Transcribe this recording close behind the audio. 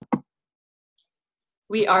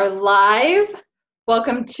We are live.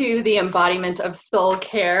 Welcome to the Embodiment of Soul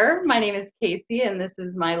Care. My name is Casey, and this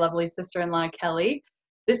is my lovely sister-in-law, Kelly.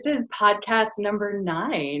 This is podcast number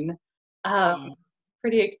 9.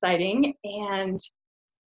 Pretty exciting. And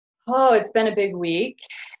it's been a big week.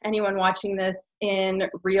 Anyone watching this in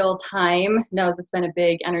real time knows it's been a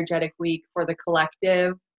big, energetic week for the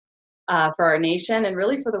collective, for our nation, and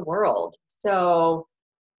really for the world. So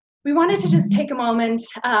we wanted to just take a moment.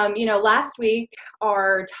 Last week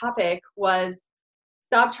our topic was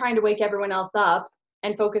stop trying to wake everyone else up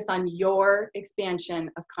and focus on your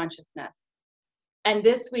expansion of consciousness. And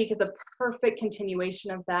this week is a perfect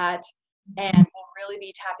continuation of that. And we'll really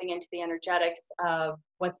be tapping into the energetics of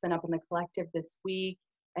what's been up in the collective this week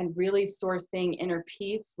and really sourcing inner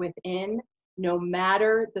peace within, no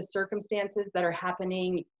matter the circumstances that are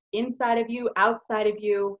happening inside of you, outside of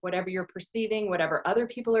you, whatever you're perceiving, whatever other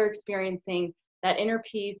people are experiencing. That inner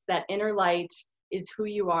peace, that inner light is who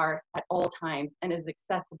you are at all times and is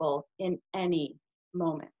accessible in any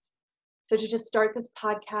moment. So to just start this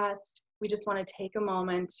podcast, we just want to take a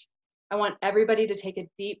moment. I want everybody to take a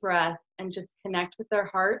deep breath and just connect with their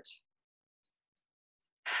heart.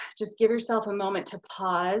 Just give yourself a moment to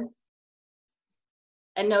pause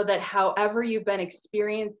and know that however you've been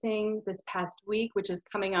experiencing this past week, which is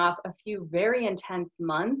coming off a few very intense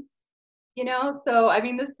months,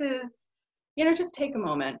 this is, just take a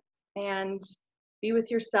moment and be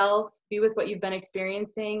with yourself, be with what you've been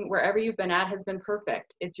experiencing. Wherever you've been at has been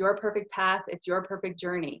perfect. It's your perfect path. It's your perfect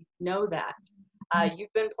journey. Know that.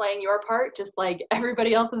 You've been playing your part just like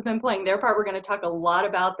everybody else has been playing their part. We're going to talk a lot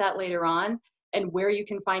about that later on and where you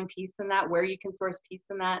can find peace in that, where you can source peace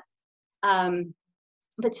in that.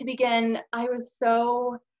 But to begin,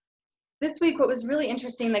 this week, what was really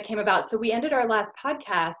interesting that came about, so we ended our last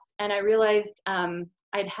podcast and I realized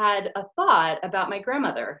I'd had a thought about my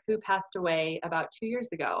grandmother who passed away about 2 years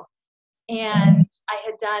ago. And I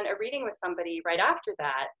had done a reading with somebody right after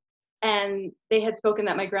that. And they had spoken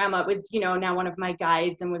that my grandma was, now one of my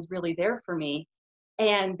guides and was really there for me.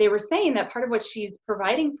 And they were saying that part of what she's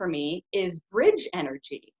providing for me is bridge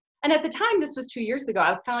energy. And at the time, this was 2 years ago, I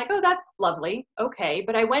was kind of like, oh, that's lovely. Okay.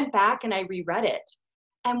 But I went back and I reread it.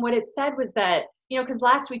 And what it said was that, because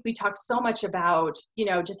last week we talked so much about,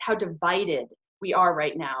 just how divided we are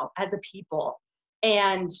right now as a people.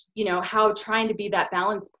 And, how trying to be that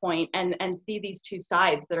balance point and see these two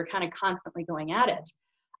sides that are kind of constantly going at it.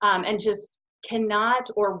 And just cannot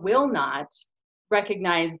or will not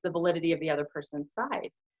recognize the validity of the other person's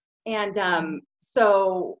side. And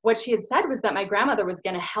so what she had said was that my grandmother was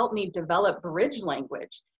going to help me develop bridge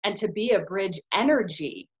language and to be a bridge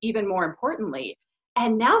energy, even more importantly.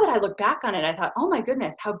 And now that I look back on it, I thought, oh my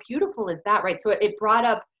goodness, how beautiful is that, right? So it brought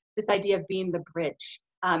up this idea of being the bridge.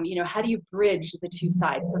 How do you bridge the two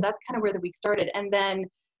sides? So that's kind of where the week started. And then,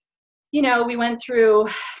 we went through,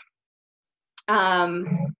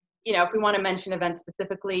 if we want to mention events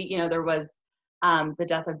specifically, there was the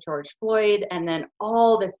death of George Floyd, and then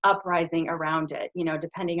all this uprising around it,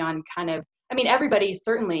 depending on everybody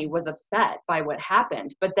certainly was upset by what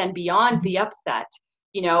happened, but then beyond the upset,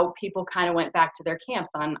 people kind of went back to their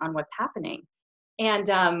camps on what's happening. And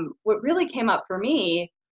what really came up for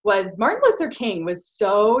me was Martin Luther King was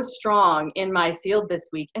so strong in my field this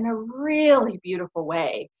week in a really beautiful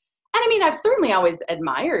way. And I've certainly always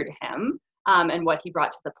admired him and what he brought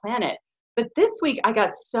to the planet. But this week I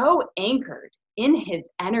got so anchored in his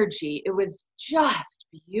energy. It was just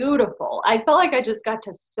beautiful. I felt like I just got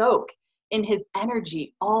to soak in his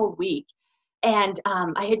energy all week. And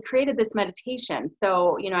I had created this meditation.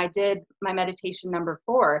 So, I did my meditation number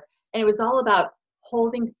 4, and it was all about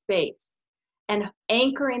holding space and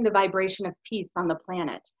anchoring the vibration of peace on the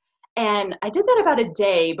planet. And I did that about a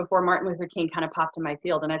day before Martin Luther King kind of popped in my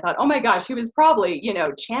field. And I thought, oh my gosh, he was probably,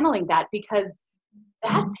 channeling that, because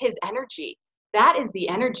that's his energy. That is the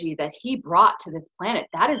energy that he brought to this planet.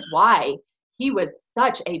 That is why he was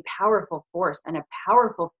such a powerful force and a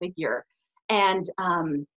powerful figure. And,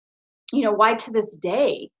 why to this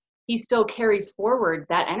day, he still carries forward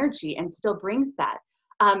that energy and still brings that.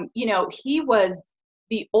 He was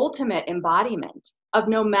the ultimate embodiment of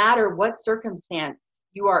no matter what circumstance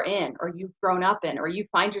you are in, or you've grown up in, or you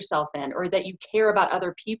find yourself in, or that you care about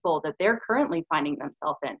other people that they're currently finding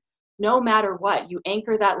themselves in. No matter what, you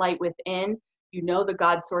anchor that light within, the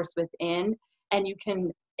God source within, and you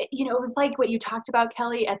can, it was like what you talked about,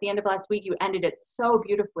 Kelly, at the end of last week. You ended it so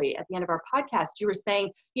beautifully at the end of our podcast. You were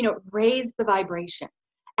saying, raise the vibration.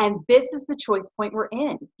 And this is the choice point we're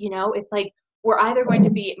in. It's like we're either going to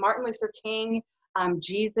be Martin Luther King,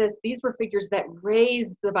 Jesus. These were figures that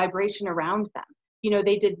raised the vibration around them.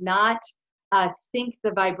 They did not sink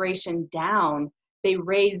the vibration down They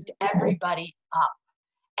raised everybody up.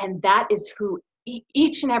 And that is who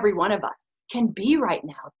each and every one of us can be right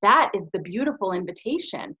now. That is the beautiful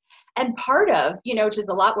invitation. And part of, which is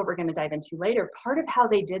a lot what we're going to dive into later, part of how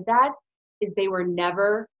they did that is they were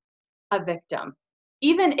never a victim.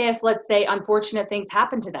 Even if, let's say, unfortunate things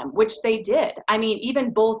happened to them, which they did. I mean,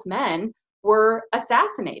 even both men were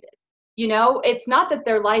assassinated. It's not that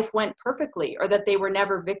their life went perfectly or that they were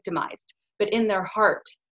never victimized, but in their heart,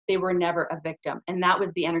 they were never a victim. And that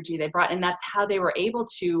was the energy they brought. And that's how they were able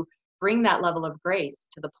to bring that level of grace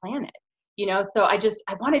to the planet. So I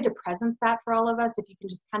wanted to presence that for all of us. If you can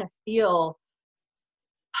just kind of feel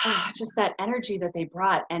just that energy that they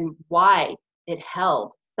brought and why it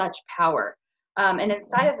held such power. And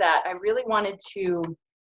inside of that, I really wanted to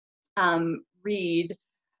read.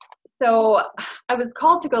 So I was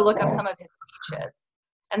called to go look up some of his speeches.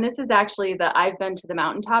 And this is actually the I've Been to the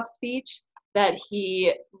Mountaintop speech that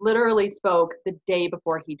he literally spoke the day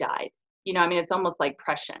before he died. It's almost like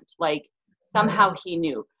prescient, like somehow he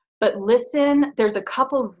knew. But listen, there's a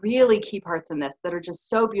couple really key parts in this that are just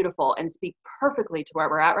so beautiful and speak perfectly to where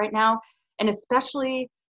we're at right now. And especially,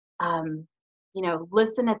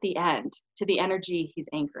 listen at the end to the energy he's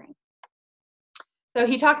anchoring. So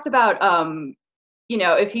he talks about,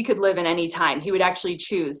 if he could live in any time, he would actually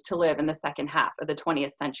choose to live in the second half of the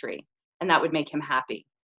 20th century, and that would make him happy.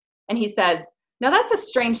 And he says, now that's a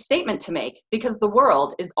strange statement to make because the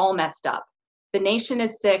world is all messed up. The nation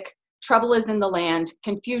is sick, trouble is in the land,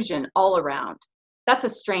 confusion all around. That's a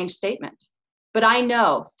strange statement. But I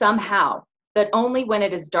know somehow that only when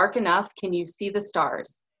it is dark enough can you see the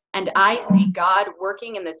stars. And I see God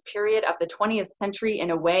working in this period of the 20th century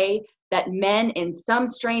in a way that men in some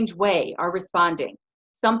strange way are responding.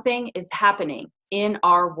 Something is happening in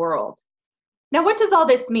our world. Now, what does all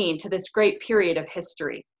this mean to this great period of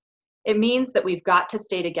history? It means that we've got to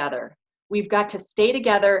stay together. We've got to stay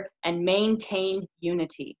together and maintain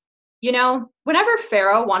unity. Whenever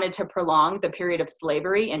Pharaoh wanted to prolong the period of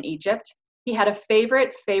slavery in Egypt, he had a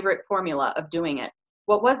favorite formula of doing it.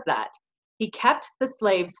 What was that? He kept the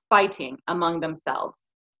slaves fighting among themselves.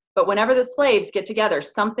 But whenever the slaves get together,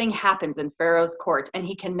 something happens in Pharaoh's court, and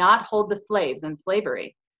he cannot hold the slaves in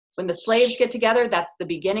slavery. When the slaves get together, that's the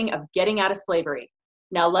beginning of getting out of slavery.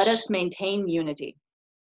 Now let us maintain unity.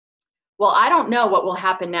 Well, I don't know what will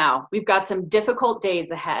happen now. We've got some difficult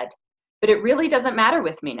days ahead, but it really doesn't matter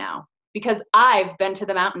with me now because I've been to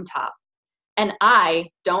the mountaintop and I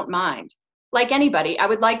don't mind. Like anybody, I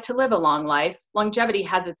would like to live a long life. Longevity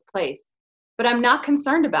has its place, but I'm not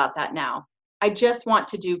concerned about that now. I just want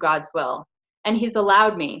to do God's will. And he's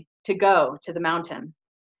allowed me to go to the mountain.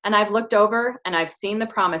 And I've looked over and I've seen the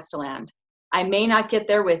promised land. I may not get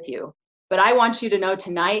there with you, but I want you to know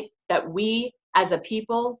tonight that we as a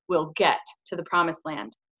people will get to the promised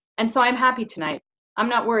land. And so I'm happy tonight. I'm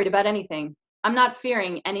not worried about anything. I'm not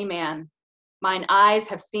fearing any man. Mine eyes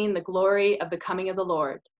have seen the glory of the coming of the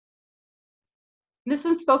Lord. This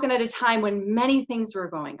was spoken at a time when many things were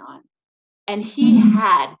going on. And he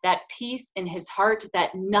had that peace in his heart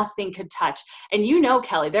that nothing could touch. And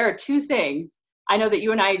Kelly, there are two things I know that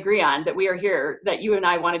you and I agree on that we are here, that you and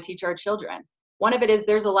I want to teach our children. One of it is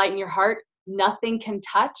there's a light in your heart. Nothing can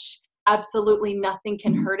touch. Absolutely nothing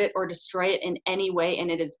can hurt it or destroy it in any way, and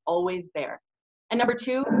it is always there. And number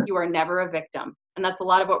two, you are never a victim. And that's a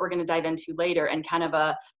lot of what we're going to dive into later, and kind of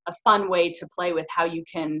a fun way to play with how you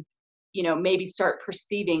can, maybe start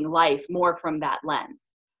perceiving life more from that lens.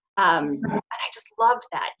 And I just loved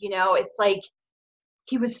that, it's like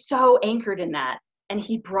he was so anchored in that, and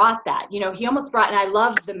he brought that, he almost brought, and I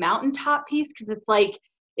love the mountaintop piece because it's like,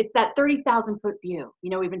 it's that 30,000 foot view,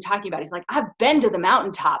 we've been talking about. He's like, I've been to the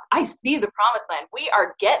mountaintop. I see the promised land. We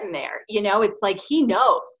are getting there. It's like he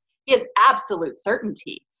knows. He has absolute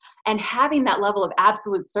certainty. And having that level of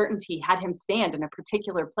absolute certainty had him stand in a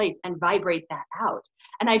particular place and vibrate that out.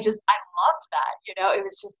 And I loved that, it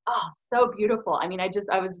was just, so beautiful. I mean, I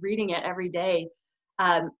was reading it every day,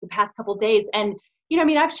 the past couple days. And,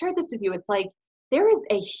 I've shared this with you. It's like, there is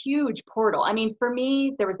a huge portal. I mean, for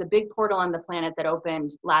me, there was a big portal on the planet that opened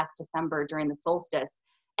last December during the solstice.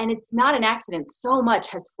 And it's not an accident. So much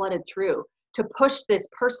has flooded through to push this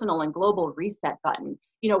personal and global reset button.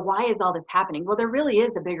 Why is all this happening? Well, there really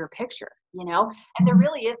is a bigger picture, and there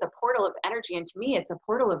really is a portal of energy. And to me, it's a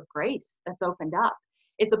portal of grace that's opened up.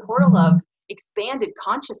 It's a portal of expanded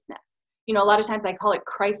consciousness. A lot of times I call it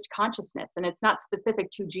Christ consciousness, and it's not specific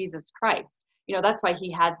to Jesus Christ. That's why he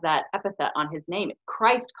has that epithet on his name.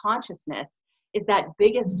 Christ consciousness is that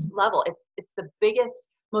biggest level. It's the biggest,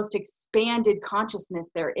 most expanded consciousness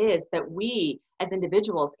there is that we as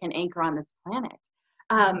individuals can anchor on this planet.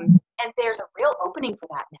 And there's a real opening for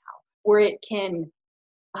that now, or it can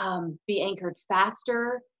be anchored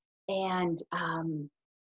faster. And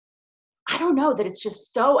I don't know, that it's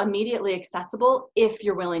just so immediately accessible if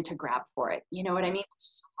you're willing to grab for it. You know what I mean? It's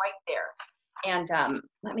just right there. And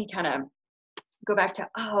let me kind of go back to,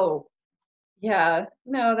 oh, yeah,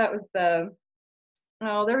 no, that was there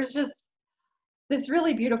was just this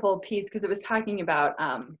really beautiful piece because it was talking about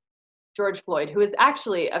George Floyd, who is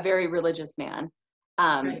actually a very religious man,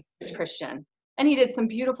 he's Christian. And he did some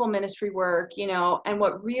beautiful ministry work, you know, and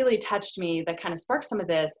what really touched me that kind of sparked some of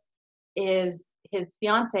this is his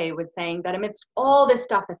fiance was saying that amidst all this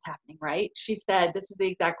stuff that's happening, right? She said, this is the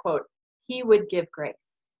exact quote, he would give grace.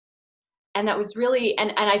 And that was really,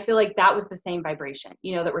 and I feel like that was the same vibration,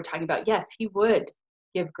 you know, that we're talking about. Yes, he would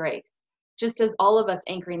give grace, just as all of us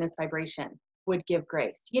anchoring this vibration would give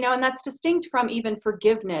grace, you know, and that's distinct from even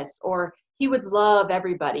forgiveness or he would love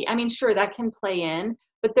everybody. I mean, sure, that can play in,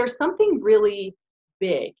 but there's something really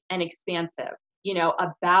big and expansive, you know,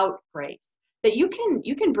 about grace, that you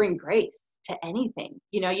can bring grace to anything.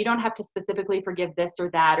 You know, you don't have to specifically forgive this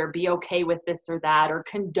or that, or be okay with this or that, or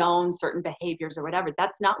condone certain behaviors or whatever.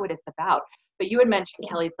 That's not what it's about. But you had mentioned,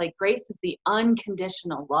 Kelly, it's like grace is the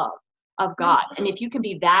unconditional love of God. And if you can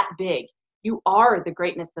be that big, you are the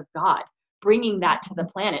greatness of God, bringing that to the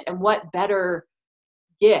planet. And what better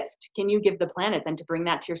gift can you give the planet than to bring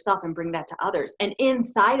that to yourself and bring that to others? And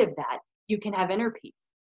inside of that, you can have inner peace.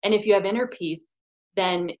 And if you have inner peace,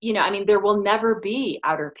 then, you know, I mean, there will never be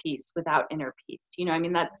outer peace without inner peace. You know, I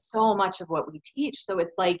mean, that's so much of what we teach. So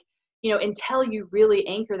it's like, you know, until you really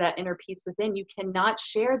anchor that inner peace within, you cannot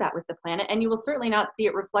share that with the planet, and you will certainly not see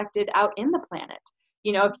it reflected out in the planet.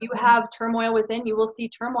 You know, if you have turmoil within, you will see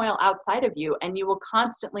turmoil outside of you, and you will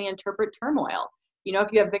constantly interpret turmoil. You know,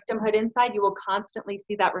 if you have victimhood inside, you will constantly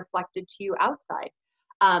see that reflected to you outside.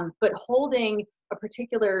 But holding a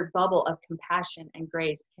particular bubble of compassion and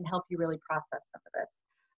grace can help you really process some of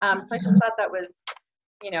this. So I just thought that was,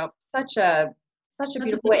 you know, such a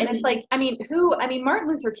beautiful way. And it's like, I mean, Martin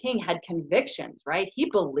Luther King had convictions, right? He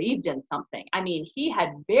believed in something. I mean, he had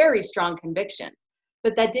very strong convictions,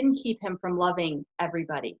 but that didn't keep him from loving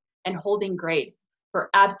everybody and holding grace for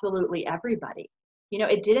absolutely everybody. You know,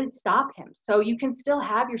 it didn't stop him. So you can still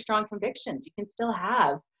have your strong convictions. You can still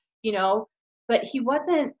have, you know, but he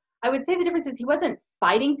wasn't, I would say the difference is he wasn't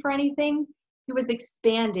fighting for anything. He was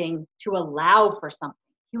expanding to allow for something.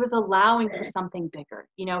 He was allowing for something bigger.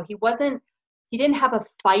 You know, he didn't have a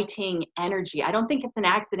fighting energy. I don't think it's an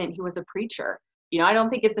accident he was a preacher. You know, I don't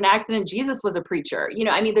think it's an accident Jesus was a preacher. You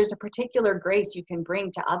know, I mean, there's a particular grace you can bring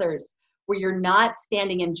to others where you're not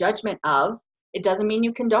standing in judgment of. It doesn't mean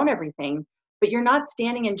you condone everything, but you're not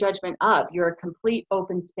standing in judgment of. You're a complete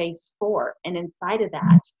open space for. And inside of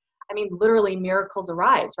that, I mean, literally miracles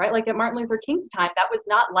arise, right? Like at Martin Luther King's time, that was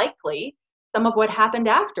not likely. Some of what happened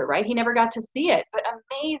after, right? He never got to see it, but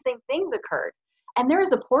amazing things occurred. And there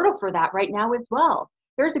is a portal for that right now as well.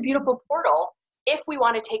 There's a beautiful portal if we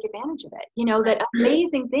want to take advantage of it, you know, that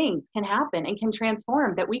amazing things can happen and can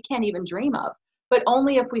transform that we can't even dream of, but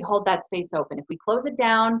only if we hold that space open. If we close it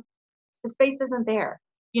down, the space isn't there,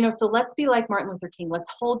 you know, so let's be like Martin Luther King. Let's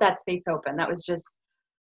hold that space open. That was just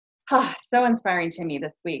so inspiring to me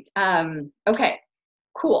this week. Okay,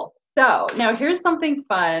 cool. So now here's something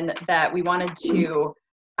fun that we wanted to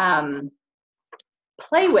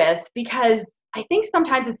play with, because I think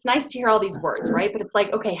sometimes it's nice to hear all these words, right? But it's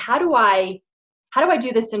like, okay, how do I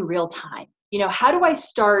do this in real time? You know, how do I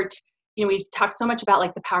start, you know, we talk so much about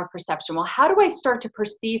like the power of perception. Well, how do I start to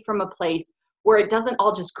perceive from a place where it doesn't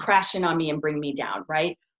all just crash in on me and bring me down,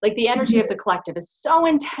 right? Like the energy of the collective is so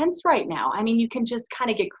intense right now. I mean, you can just kind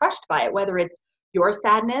of get crushed by it, whether it's your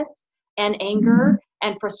sadness and anger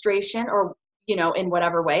and frustration, or, you know, in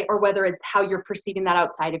whatever way, or whether it's how you're perceiving that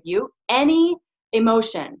outside of you. Any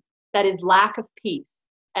emotion that is lack of peace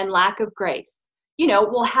and lack of grace, you know,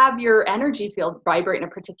 will have your energy field vibrate in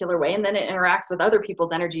a particular way, and then it interacts with other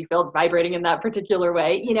people's energy fields vibrating in that particular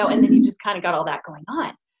way, you know, and then you just kind of got all that going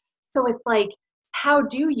on. So it's like, how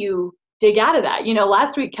do you dig out of that? You know,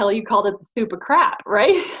 last week, Kelly, you called it the soup of crap,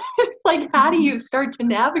 right? It's like, how do you start to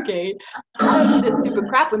navigate out of this soup of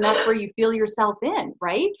crap when that's where you feel yourself in,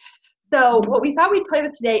 right? So what we thought we'd play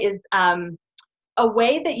with today is a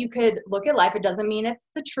way that you could look at life. It doesn't mean it's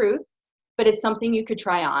the truth, but it's something you could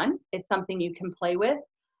try on. It's something you can play with.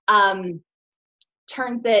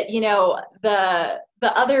 Turns it, you know, the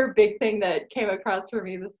other big thing that came across for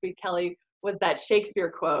me this week, Kelly, was that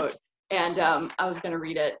Shakespeare quote. And I was going to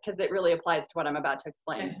read it because it really applies to what I'm about to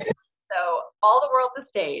explain. So, all the world's a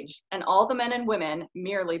stage, and all the men and women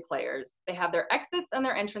merely players. They have their exits and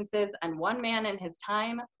their entrances, and one man in his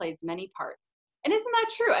time plays many parts. And isn't that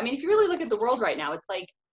true? I mean, if you really look at the world right now, it's like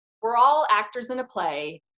we're all actors in a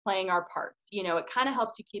play playing our parts. You know, it kind of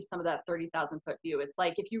helps you keep some of that 30,000 foot view. It's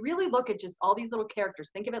like, if you really look at just all these little characters,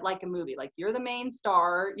 think of it like a movie, like you're the main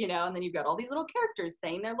star, you know, and then you've got all these little characters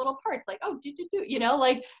saying their little parts, like, oh, do, you know,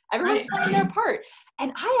 like everyone's playing their part.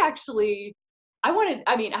 And I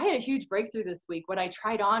had a huge breakthrough this week. What I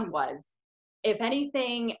tried on was, if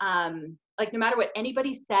anything, like no matter what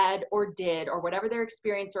anybody said or did or whatever their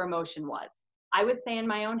experience or emotion was, I would say in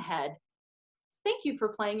my own head, thank you for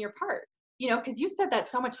playing your part. You know, because you said that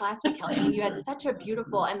so much last week, Kelly. I mean, you had such a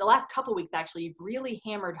beautiful, and the last couple of weeks, actually, you've really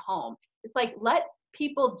hammered home. It's like, let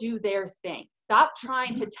people do their thing. Stop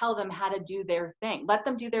trying to tell them how to do their thing. Let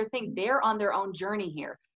them do their thing. They're on their own journey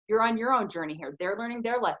here. You're on your own journey here. They're learning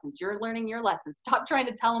their lessons. You're learning your lessons. Stop trying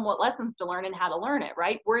to tell them what lessons to learn and how to learn it,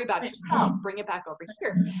 right? Worry about yourself. Bring it back over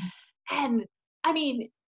here. And I mean,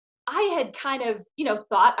 I had kind of, you know,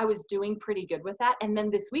 thought I was doing pretty good with that. And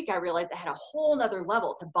then this week I realized I had a whole nother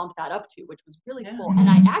level to bump that up to, which was really cool.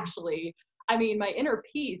 And my inner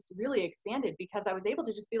peace really expanded, because I was able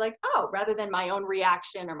to just be like, oh, rather than my own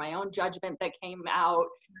reaction or my own judgment that came out,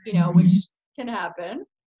 you know, which can happen.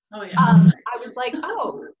 Oh, yeah. I was like,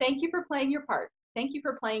 oh, thank you for playing your part. Thank you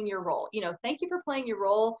for playing your role. You know, thank you for playing your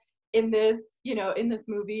role in this, you know, in this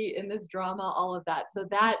movie, in this drama, all of that. So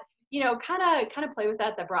that, you know, kind of play with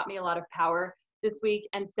that. That brought me a lot of power this week.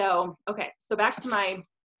 And so, okay, so back to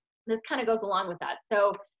this kind of goes along with that.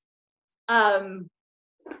 So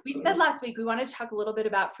we said last week we want to talk a little bit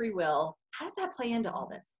about free will. How does that play into all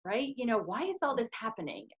this, right? You know, why is all this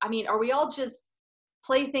happening? I mean, are we all just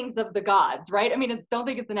playthings of the gods, right? I mean, I don't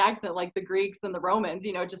think it's an accident like the Greeks and the Romans,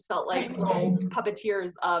 you know, just felt like little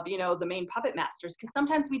puppeteers of, you know, the main puppet masters. Because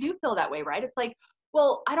sometimes we do feel that way, right? It's like,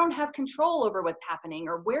 well, I don't have control over what's happening,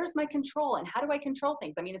 or where's my control and how do I control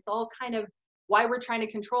things? I mean, it's all kind of why we're trying to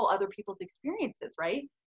control other people's experiences, right?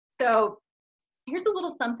 So here's a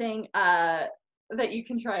little something that you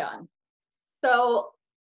can try on. So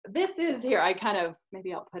this is here,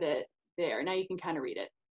 maybe I'll put it there. Now you can kind of read it.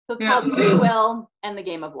 So it's called Free Will and the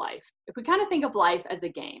Game of Life. If we kind of think of life as a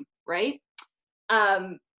game, right?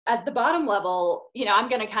 At the bottom level, you know, I'm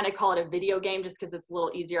going to kind of call it a video game just because it's a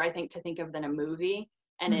little easier, I think, to think of than a movie,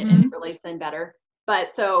 and it relates in better.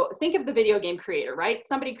 But so think of the video game creator, right?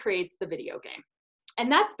 Somebody creates the video game.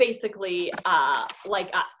 And that's basically like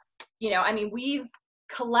us. You know, I mean, we've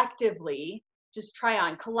collectively,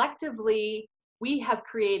 we have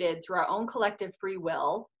created through our own collective free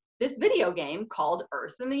will this video game called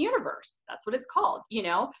Earth and the Universe. That's what it's called. You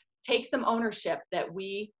know, take some ownership that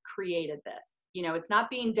we created this. You know, it's not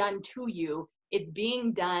being done to you, it's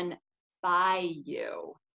being done by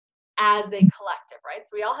you as a collective, right?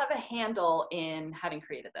 So we all have a handle in having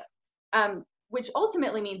created this, which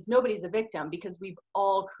ultimately means nobody's a victim, because we've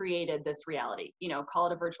all created this reality. You know, call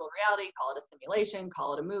it a virtual reality, call it a simulation,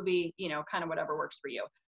 call it a movie, you know, kind of whatever works for you.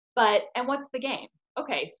 But, and what's the game?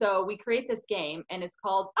 Okay, so we create this game and it's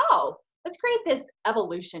called, oh, let's create this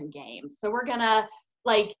evolution game. So we're gonna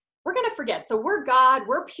forget. So we're God,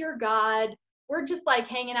 we're pure God. We're just like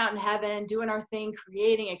hanging out in heaven, doing our thing,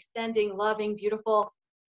 creating, extending, loving, beautiful.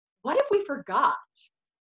 What if we forgot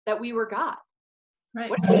that we were God? Right.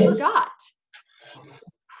 What if we forgot?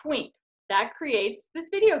 Point. That creates this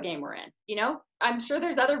video game we're in. You know, I'm sure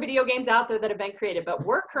there's other video games out there that have been created, but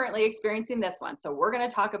we're currently experiencing this one. So we're going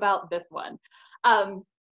to talk about this one. So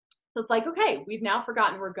it's like, okay, we've now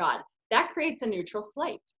forgotten we're God. That creates a neutral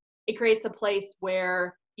slate. It creates a place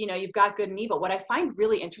where, you know, you've got good and evil. What I find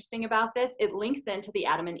really interesting about this, it links into the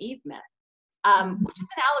Adam and Eve myth, which is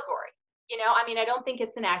an allegory. You know, I mean, I don't think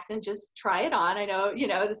it's an accident. Just try it on. I know, you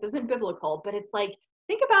know, this isn't biblical, but it's like,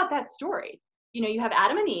 think about that story. You know, you have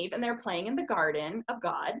Adam and Eve and they're playing in the garden of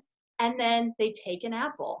God, and then they take an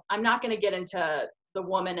apple. I'm not going to get into the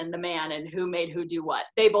woman and the man and who made who do what.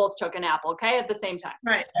 They both took an apple, okay, at the same time.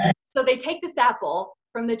 Right. So they take this apple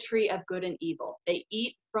from the tree of good and evil. They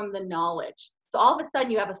eat from the knowledge. So all of a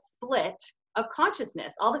sudden you have a split of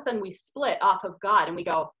consciousness. All of a sudden we split off of God and we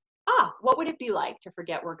go, what would it be like to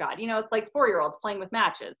forget we're God? You know, it's like 4-year-olds playing with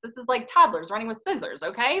matches. This is like toddlers running with scissors,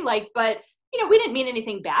 okay? Like, but you know, we didn't mean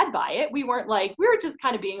anything bad by it. We were just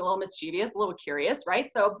kind of being a little mischievous, a little curious,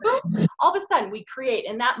 right? So boom, all of a sudden we create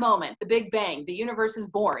in that moment, the Big Bang, the universe is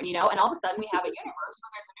born, you know, and all of a sudden we have a universe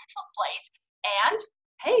where there's a neutral slate, and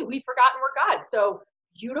hey, we've forgotten we're God. So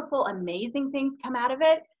beautiful, amazing things come out of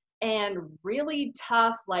it, and really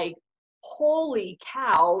tough, like, holy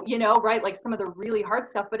cow, you know, right? Like some of the really hard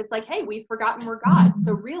stuff, but it's like, hey, we've forgotten we're God.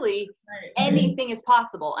 So really anything is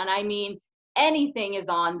possible. And I mean, anything is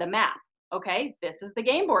on the map. Okay, this is the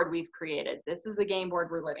game board we've created. This is the game board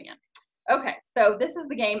we're living in. Okay, so this is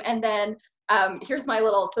the game. And then Here's my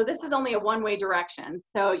little, so this is only a one-way direction.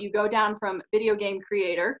 So you go down from video game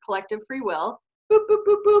creator, collective free will, boop, boop,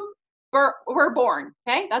 boop, boop. We're born,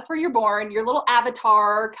 okay? That's where you're born. Your little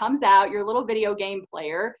avatar comes out, your little video game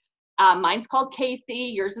player. Mine's called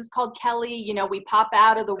Casey, yours is called Kelly. You know, we pop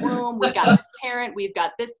out of the womb, we've got this parent, we've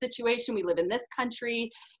got this situation, we live in this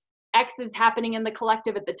country. X is happening in the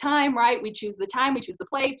collective at the time, right? We choose the time, we choose the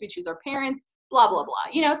place, we choose our parents, blah, blah,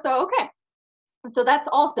 blah. You know, so, okay. So that's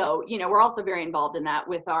also, you know, we're also very involved in that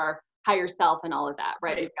with our higher self and all of that,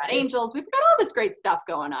 right? We've got angels, we've got all this great stuff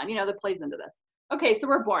going on, you know, that plays into this. Okay, so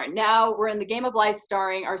we're born. Now we're in the game of life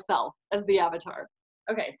starring ourselves as the avatar.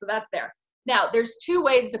 Okay, so that's there. Now there's two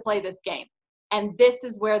ways to play this game. And this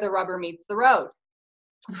is where the rubber meets the road.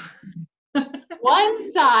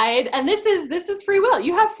 One side, and this is free will.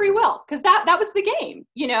 You have free will, because that was the game.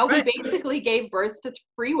 You know, we basically gave birth to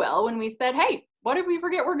free will when we said, hey, what if we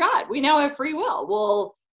forget we're God? We now have free will.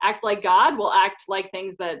 We'll act like God, we'll act like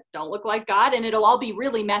things that don't look like God, and it'll all be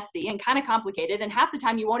really messy and kind of complicated, and half the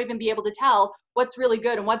time you won't even be able to tell what's really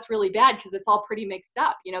good and what's really bad because it's all pretty mixed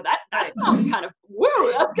up. You know, that sounds kind of,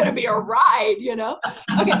 woo, that's gonna be a ride, you know?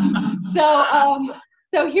 Okay,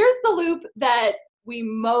 so here's the loop that we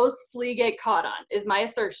mostly get caught on, is my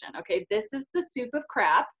assertion. Okay, this is the soup of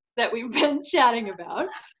crap that we've been chatting about.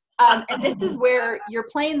 And this is where you're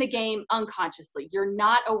playing the game unconsciously. You're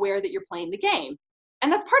not aware that you're playing the game.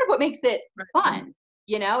 And that's part of what makes it fun.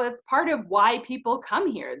 You know, it's part of why people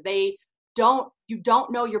come here. You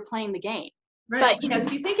don't know you're playing the game. Right. But, you know,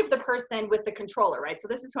 so you think of the person with the controller, right? So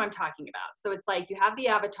this is who I'm talking about. So it's like you have the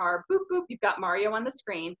avatar, boop, boop, you've got Mario on the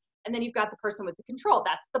screen, and then you've got the person with the control.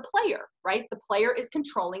 That's the player, right? The player is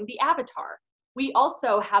controlling the avatar. We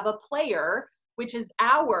also have a player, which is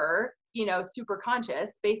our, you know, super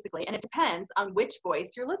conscious, basically, and it depends on which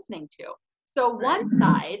voice you're listening to. So one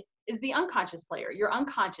side is the unconscious player. You're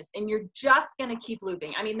unconscious, and you're just gonna keep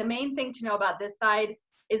looping. I mean, the main thing to know about this side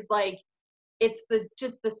is like, it's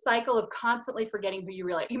just the cycle of constantly forgetting who you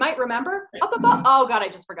really are. You might remember, oh God, I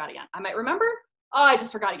just forgot again. I might remember, oh, I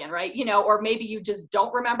just forgot again, right? You know, or maybe you just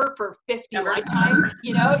don't remember for 50 lifetimes,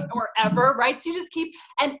 you know, or ever, right? So you just keep,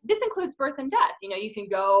 and this includes birth and death. You know, you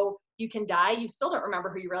can die, you still don't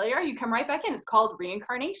remember who you really are, you come right back in. It's called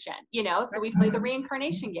reincarnation, you know, so we play the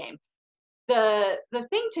reincarnation game. The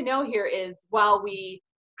thing to know here is, while we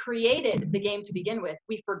created the game to begin with,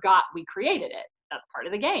 we forgot we created it. That's part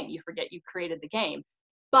of the game. You forget you created the game.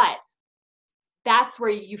 But that's where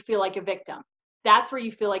you feel like a victim. That's where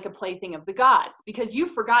you feel like a plaything of the gods, because you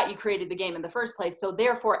forgot you created the game in the first place. So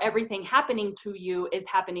therefore, everything happening to you is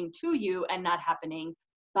happening to you and not happening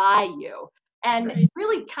by you. And you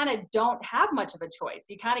really kind of don't have much of a choice.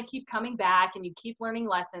 You kind of keep coming back and you keep learning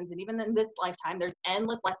lessons. And even in this lifetime, there's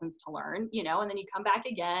endless lessons to learn, you know, and then you come back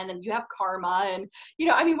again and you have karma and, you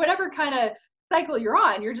know, I mean, whatever kind of cycle you're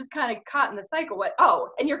on, you're just kind of caught in the cycle.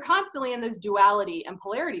 And you're constantly in this duality and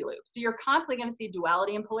polarity loop. So you're constantly going to see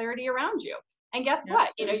duality and polarity around you. And guess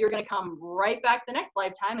what? You know, you're going to come right back the next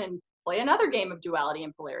lifetime and play another game of duality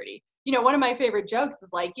and polarity. You know, one of my favorite jokes is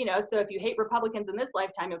like, you know, so if you hate Republicans in this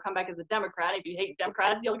lifetime, you'll come back as a Democrat. If you hate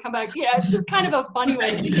Democrats, you'll come back. Yeah, it's just kind of a funny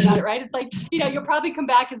way to think about it, right? It's like, you know, you'll probably come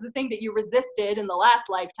back as the thing that you resisted in the last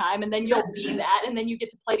lifetime, and then you'll be that, and then you get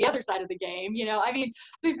to play the other side of the game, you know? I mean,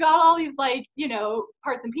 so we've got all these, like, you know,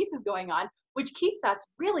 parts and pieces going on, which keeps us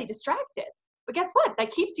really distracted. But guess what? That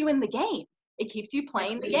keeps you in the game. It keeps you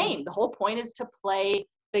playing the game. The whole point is to play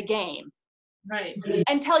the game. Right.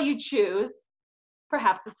 Until you choose,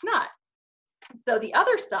 perhaps it's not. So the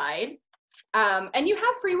other side, and you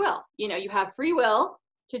have free will. You know, you have free will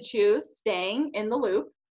to choose staying in the loop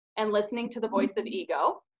and listening to the voice of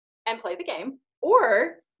ego and play the game,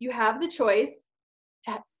 or you have the choice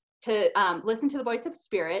to listen to the voice of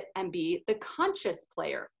spirit and be the conscious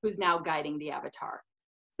player who's now guiding the avatar.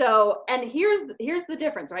 So, and here's the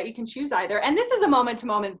difference, right? You can choose either, and this is a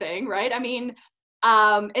moment-to-moment thing, right? I mean,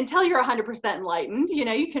 until you're 100% enlightened, you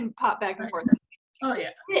know, you can pop back and forth. Oh yeah.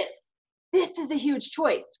 This is a huge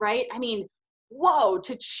choice, right? I mean, whoa,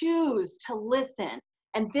 to choose to listen.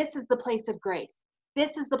 And this is the place of grace.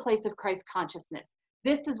 This is the place of Christ consciousness.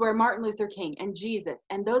 This is where Martin Luther King and Jesus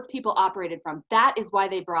and those people operated from. That is why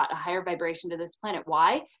they brought a higher vibration to this planet.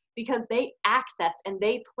 Why? Because they accessed and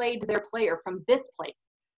they played their player from this place,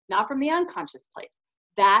 not from the unconscious place.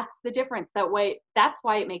 That's the difference. That's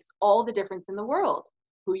why it makes all the difference in the world,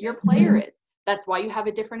 who your player is. That's why you have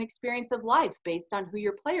a different experience of life based on who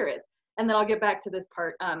your player is. And then I'll get back to this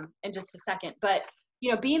part in just a second. But,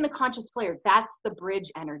 you know, being the conscious player, that's the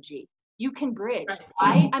bridge energy. You can bridge.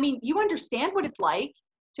 Why? I mean, you understand what it's like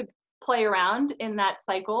to play around in that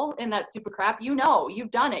cycle, in that super crap, you know,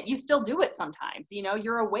 you've done it. You still do it sometimes, you know,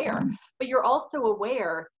 you're aware, but you're also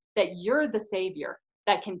aware that you're the savior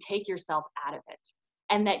that can take yourself out of it,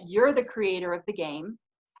 and that you're the creator of the game,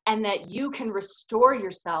 and that you can restore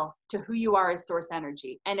yourself to who you are as source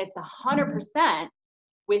energy. And it's 100%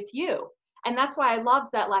 with you. And that's why I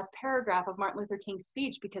loved that last paragraph of Martin Luther King's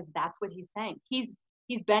speech, because that's what he's saying. He's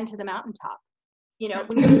been to the mountaintop. You know,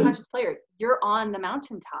 when you're a conscious player, you're on the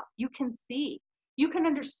mountaintop. You can see, you can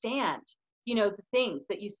understand, you know, the things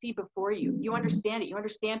that you see before you. You understand it. You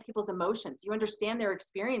understand people's emotions. You understand their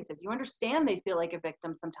experiences. You understand they feel like a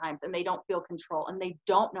victim sometimes, and they don't feel control, and they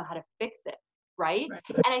don't know how to fix it. Right?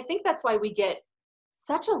 And I think that's why we get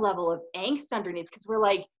such a level of angst underneath, because we're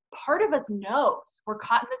like, part of us knows we're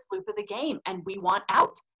caught in this loop of the game and we want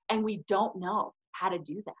out, and we don't know how to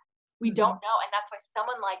do that. We don't know. And that's why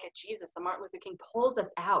someone like a Jesus, a Martin Luther King, pulls us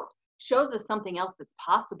out, shows us something else that's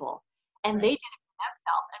possible. And they did it for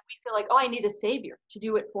themselves. And we feel like, oh, I need a savior to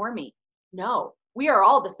do it for me. No, we are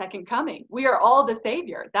all the second coming. We are all the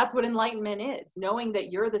savior. That's what enlightenment is, knowing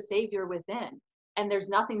that you're the savior within. And there's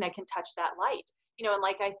nothing that can touch that light. You know, and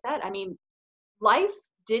like I said, I mean, life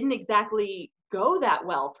didn't exactly go that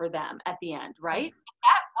well for them at the end, right?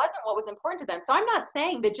 That wasn't what was important to them. So I'm not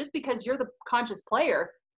saying that just because you're the conscious player,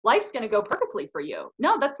 life's going to go perfectly for you.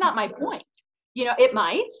 No, that's not my point. You know, it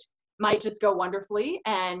might just go wonderfully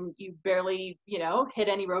and you barely, you know, hit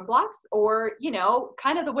any roadblocks, or, you know,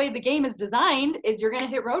 kind of the way the game is designed is you're going to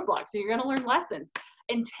hit roadblocks. So you're going to learn lessons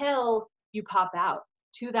until you pop out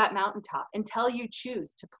to that mountaintop, until you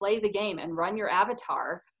choose to play the game and run your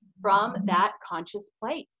avatar from that conscious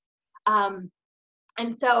place.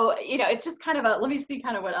 And so, you know, it's just kind of let me see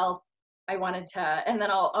kind of what else I wanted to, and then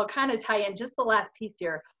I'll kind of tie in just the last piece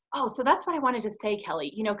here. Oh, so that's what I wanted to say,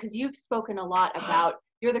 Kelly, you know, because you've spoken a lot about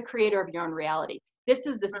you're the creator of your own reality. This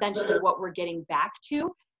is essentially what we're getting back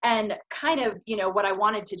to. And kind of, you know, what I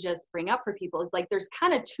wanted to just bring up for people is like, there's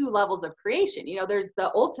kind of two levels of creation. You know, there's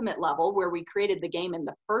the ultimate level where we created the game in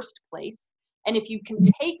the first place. And if you can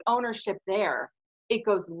take ownership there, it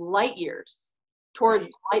goes light years towards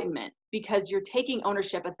enlightenment, because you're taking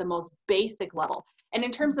ownership at the most basic level. And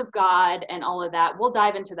in terms of God and all of that, we'll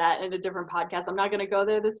dive into that in a different podcast. I'm not going to go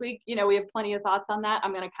there this week. You know, we have plenty of thoughts on that.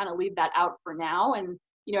 I'm going to kind of leave that out for now. And,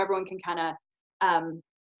 you know, everyone can kind of,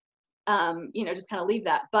 you know, just kind of leave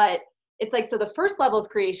that. But it's like, so the first level of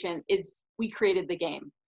creation is we created the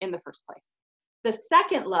game in the first place. The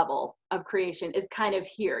second level of creation is kind of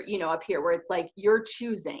here, you know, up here, where it's like you're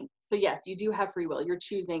choosing. So yes, you do have free will. You're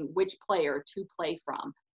choosing which player to play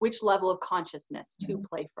from, which level of consciousness to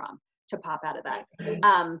play from, to pop out of that.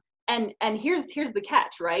 And here's the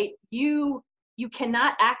catch, right? You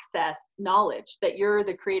cannot access knowledge that you're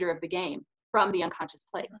the creator of the game from the unconscious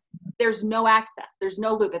place. There's no access. There's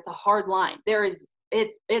no loop. It's a hard line.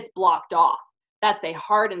 It's blocked off. That's a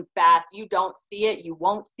hard and fast. You don't see it. You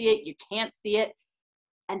won't see it. You can't see it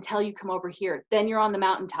until you come over here. Then you're on the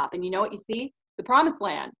mountaintop, and you know what you see? The promised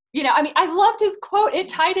land. You know, I mean, I loved his quote. It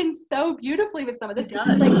tied in so beautifully with some of this.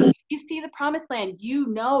 It's like, you see the promised land, you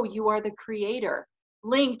know, you are the creator,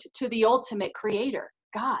 linked to the ultimate creator,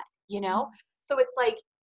 God, you know? So it's like,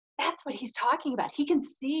 that's what he's talking about. He can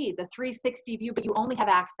see the 360 view, but you only have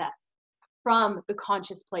access from the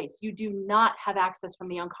conscious place. You do not have access from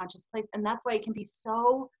the unconscious place. And that's why it can be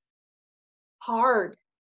so hard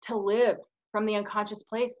to live from the unconscious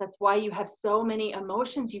place. That's why you have so many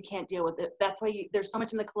emotions you can't deal with it. That's why there's so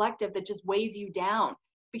much in the collective that just weighs you down,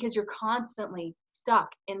 because you're constantly stuck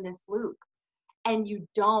in this loop, and you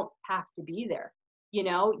don't have to be there. You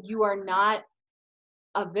know, you are not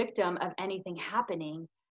a victim of anything happening.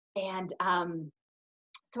 And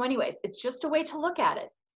so anyways, it's just a way to look at it.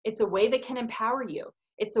 It's a way that can empower you.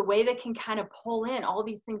 It's a way that can kind of pull in all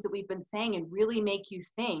these things that we've been saying and really make you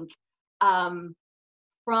think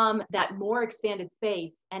from that more expanded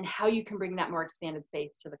space, and how you can bring that more expanded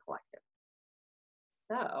space to the collective.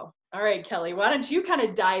 So, all right, Kelly, why don't you kind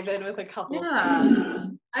of dive in with a couple? Yeah,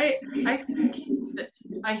 I think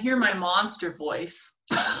I hear my monster voice.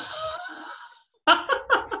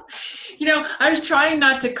 You know, I was trying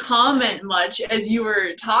not to comment much as you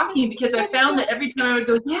were talking, because I found that every time I would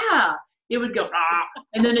go, yeah, it would go, ah,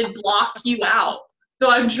 and then it'd block you out.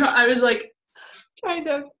 So I was like, trying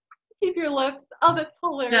to keep your lips. Oh, that's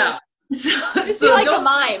hilarious. Yeah. So like a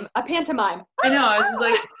mime, a pantomime. I know. I was just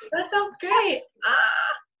like, that sounds great.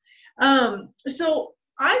 So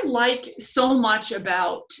I like so much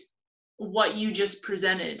about what you just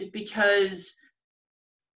presented, because,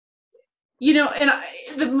 you know, and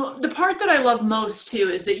the part that I love most too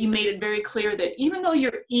is that you made it very clear that even though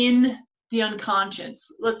you're in the unconscious,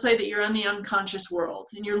 let's say that you're in the unconscious world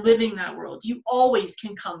and you're living that world, you always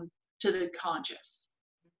can come to the conscious.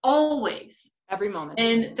 Always. Every moment.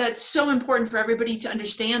 And that's so important for everybody to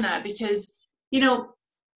understand that, because, you know,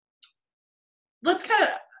 let's kind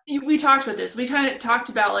of, we talked about this. We kind of talked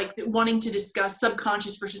about like wanting to discuss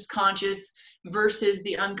subconscious versus conscious versus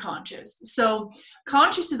the unconscious. So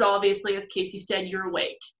conscious is obviously, as Casey said, you're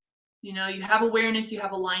awake. You know, you have awareness, you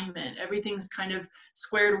have alignment. Everything's kind of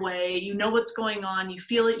squared away. You know what's going on. You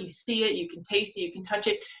feel it, you see it, you can taste it, you can touch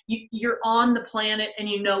it. You're on the planet and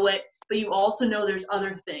you know it, but you also know there's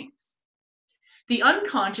other things. The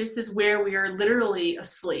unconscious is where we are literally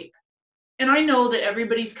asleep. And I know that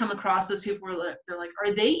everybody's come across those people where they're like,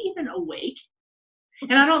 are they even awake?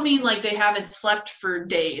 And I don't mean like they haven't slept for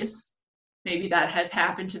days. Maybe that has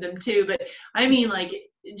happened to them too, but I mean like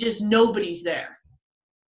just nobody's there.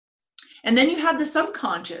 And then you have the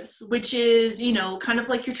subconscious, which is, you know, kind of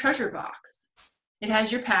like your treasure box. It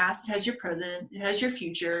has your past, it has your present, it has your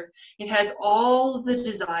future, it has all of the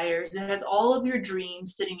desires, it has all of your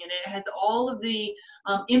dreams sitting in it, it has all of the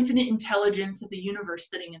infinite intelligence of the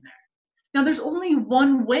universe sitting in there. Now, there's only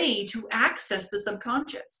one way to access the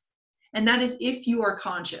subconscious, and that is if you are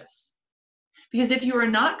conscious. Because if you are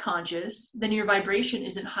not conscious, then your vibration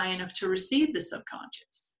isn't high enough to receive the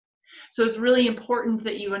subconscious. So it's really important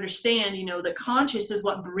that you understand, you know, that conscious is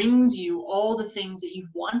what brings you all the things that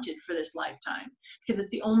you've wanted for this lifetime, because it's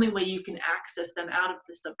the only way you can access them out of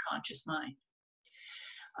the subconscious mind.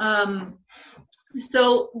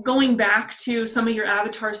 So going back to some of your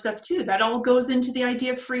avatar stuff too, that all goes into the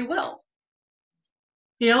idea of free will.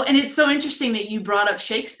 You know, and it's so interesting that you brought up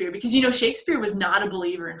Shakespeare, because, you know, Shakespeare was not a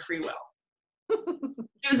believer in free will.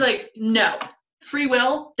 He was like, no, free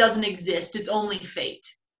will doesn't exist. It's only fate.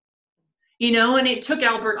 You know, and it took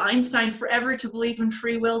Albert Einstein forever to believe in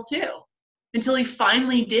free will too, until he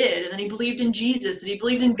finally did. And then he believed in Jesus, and he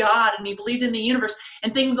believed in God, and he believed in the universe,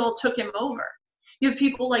 and things all took him over. You have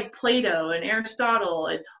people like Plato and Aristotle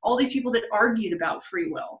and all these people that argued about free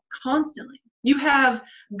will constantly. You have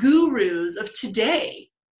gurus of today.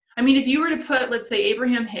 I mean, if you were to put, let's say,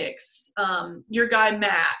 Abraham Hicks, your guy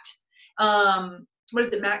Matt, what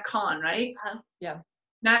is it, Matt Kahn, right? Yeah.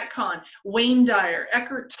 Matt Kahn, Wayne Dyer,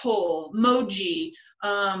 Eckhart Tolle, Moji,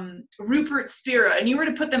 Rupert Spira, and you were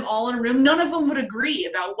to put them all in a room, none of them would agree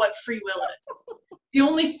about what free will is. The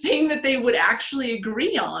only thing that they would actually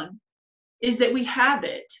agree on is that we have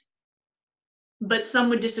it, but some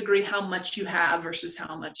would disagree how much you have versus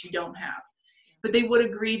how much you don't have. But they would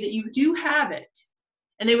agree that you do have it,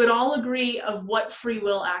 and they would all agree of what free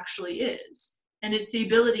will actually is. And it's the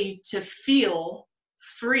ability to feel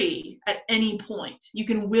free at any point. You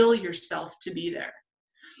can will yourself to be there.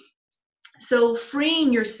 So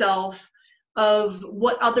freeing yourself of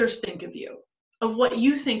what others think of you, of what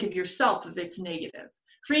you think of yourself if it's negative,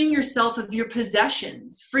 freeing yourself of your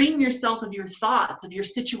possessions, freeing yourself of your thoughts, of your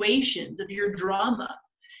situations, of your drama,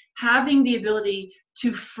 having the ability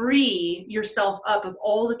to free yourself up of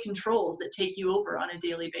all the controls that take you over on a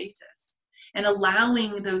daily basis, and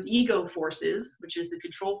allowing those ego forces, which is the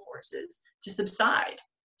control forces, to subside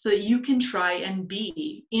so that you can try and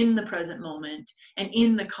be in the present moment and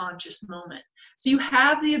in the conscious moment. So you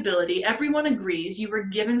have the ability, everyone agrees, you were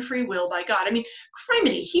given free will by God. I mean,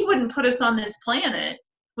 criminy, he wouldn't put us on this planet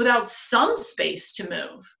without some space to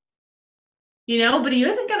move. You know, but he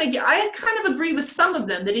isn't going to, I kind of agree with some of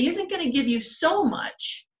them, that he isn't going to give you so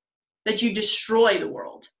much that you destroy the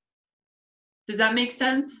world. Does that make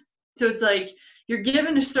sense? So it's like you're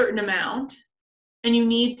given a certain amount and you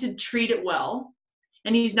need to treat it well.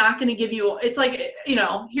 And he's not going to give you, it's like, you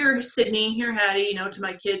know, here, Sydney, here, Hattie, you know, to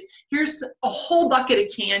my kids, here's a whole bucket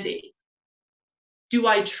of candy. Do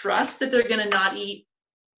I trust that they're going to not eat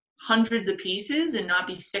hundreds of pieces and not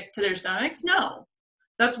be sick to their stomachs? No.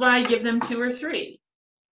 That's why I give them 2 or 3.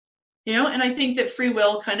 You know, and I think that free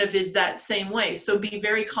will kind of is that same way. So be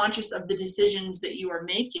very conscious of the decisions that you are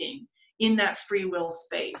making in that free will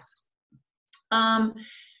space.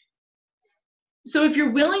 So if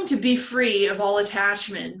you're willing to be free of all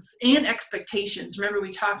attachments and expectations, remember we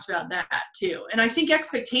talked about that too. And I think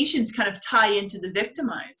expectations kind of tie into the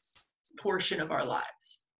victimized portion of our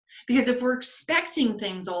lives. Because if we're expecting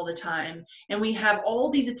things all the time and we have all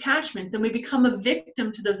these attachments, then we become a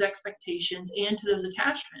victim to those expectations and to those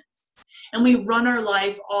attachments. And we run our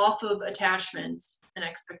life off of attachments and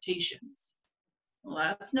expectations. Well,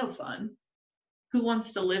 that's no fun. Who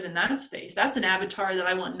wants to live in that space? That's an avatar that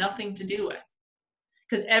I want nothing to do with.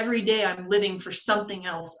 Because every day I'm living for something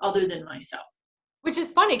else other than myself. Which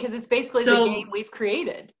is funny because it's basically the game we've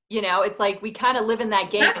created. You know, it's like we kind of live in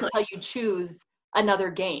that game until you choose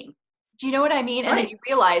another game. Do you know what I mean? And then you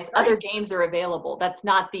realize other games are available. That's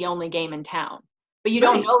not the only game in town. But you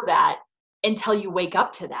don't know that until you wake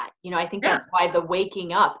up to that. You know, I think that's why the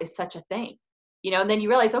waking up is such a thing. You know, and then you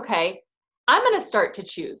realize, okay, I'm going to start to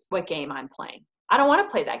choose what game I'm playing. I don't want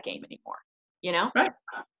to play that game anymore, you know? Right.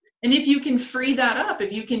 And if you can free that up,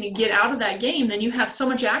 if you can get out of that game, then you have so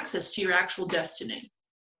much access to your actual destiny.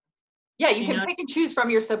 Yeah, you can pick and choose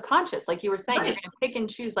from your subconscious. Like you were saying, you're going to pick and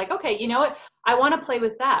choose like, okay, you know what? I want to play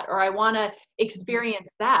with that, or I want to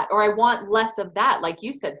experience that, or I want less of that. Like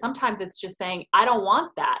you said, sometimes it's just saying, I don't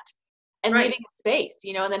want that, and leaving space,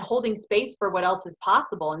 you know, and then holding space for what else is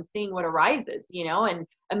possible and seeing what arises, you know, and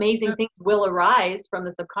amazing things will arise from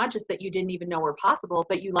the subconscious that you didn't even know were possible,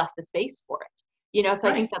 but you left the space for it, you know? So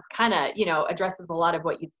I think that's kind of, you know, addresses a lot of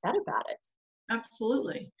what you'd said about it.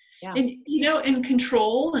 Absolutely. Yeah. And, you know, and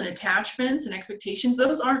control and attachments and expectations,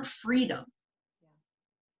 those aren't freedom.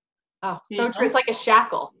 Oh, so true. It's like a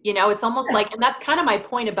shackle, you know, it's almost like, and that's kind of my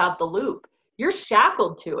point about the loop. You're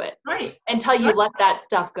shackled to it until you let that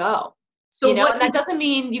stuff go. So you know, and that doesn't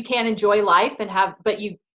mean you can't enjoy life and have, but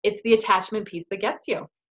it's the attachment piece that gets you.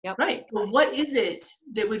 Yep. Right. Well, what is it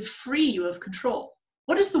that would free you of control?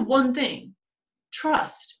 What is the one thing?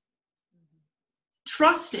 Trust.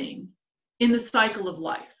 Trusting in the cycle of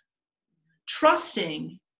life.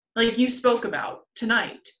 Trusting, like you spoke about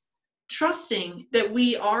tonight, trusting that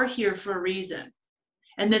we are here for a reason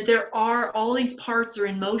and that there are all these parts are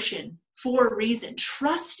in motion for a reason.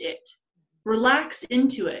 Trust it. Relax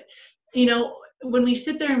into it. You know, when we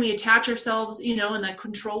sit there and we attach ourselves, you know, in that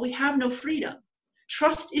control, we have no freedom.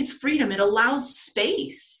 Trust is freedom. It allows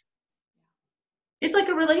space. It's like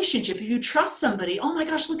a relationship. If you trust somebody, oh my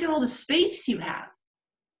gosh, look at all the space you have.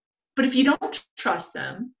 But if you don't trust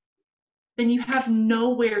them, then you have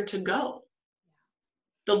nowhere to go.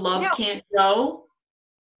 The love can't grow.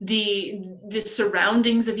 The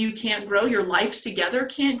surroundings of you can't grow. Your life together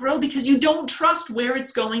can't grow because you don't trust where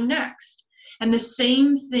it's going next. And the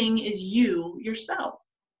same thing is you yourself.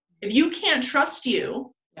 If you can't trust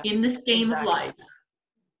you in this game of life,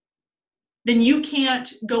 then you can't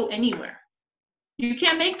go anywhere. You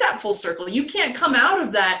can't make that full circle. You can't come out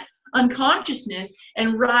of that unconsciousness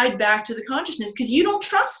and ride back to the consciousness because you don't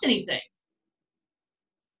trust anything.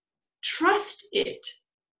 Trust it.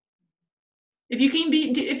 If you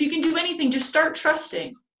can do anything, just start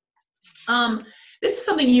trusting. This is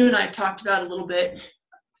something you and I have talked about a little bit.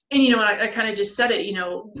 And, you know, I kind of just said it, you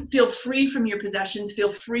know, feel free from your possessions, feel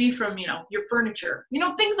free from, you know, your furniture, you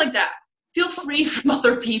know, things like that. Feel free from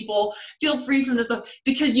other people, feel free from this stuff,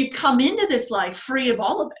 because you come into this life free of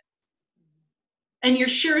all of it. And you're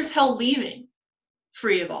sure as hell leaving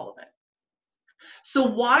free of all of it. So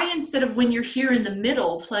why, instead of when you're here in the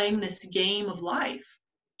middle playing this game of life,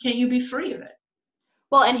 can't you be free of it?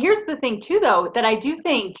 Well, and here's the thing too, though, that I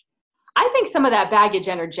think some of that baggage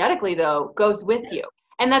energetically, though, goes with you.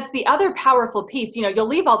 And that's the other powerful piece. You know, you'll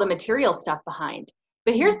leave all the material stuff behind.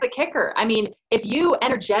 But here's the kicker. I mean, if you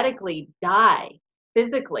energetically die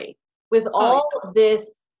physically with all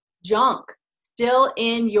this junk still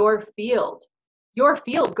in your field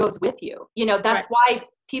goes with you. You know, that's why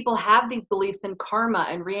people have these beliefs in karma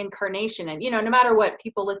and reincarnation. And, you know, no matter what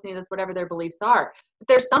people listening to this, whatever their beliefs are, but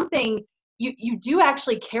there's something you do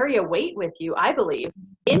actually carry a weight with you, I believe,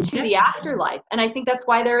 into the afterlife. And I think that's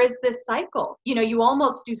why there is this cycle. You know, you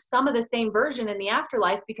almost do some of the same version in the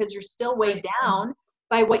afterlife because you're still weighed down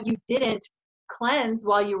by what you didn't cleanse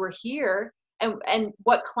while you were here. And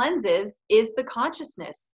what cleanses is the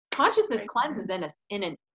consciousness. Consciousness cleanses in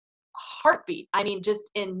a heartbeat. I mean, just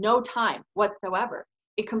in no time whatsoever.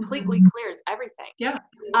 It completely clears everything. Yeah.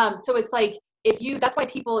 So it's like, that's why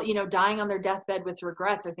people, you know, dying on their deathbed with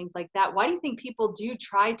regrets or things like that. Why do you think people do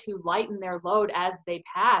try to lighten their load as they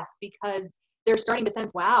pass? Because they're starting to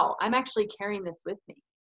sense, wow, I'm actually carrying this with me.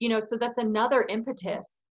 You know, so that's another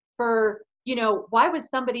impetus for, you know, why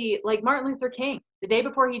was somebody like Martin Luther King the day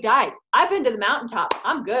before he dies? I've been to the mountaintop.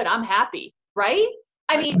 I'm good. I'm happy. Right?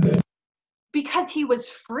 I mean, because he was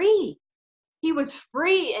free. He was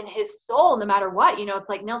free in his soul, no matter what. You know, it's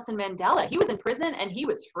like Nelson Mandela. He was in prison and he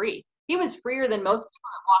was free. He was freer than most people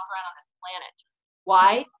that walk around on this planet.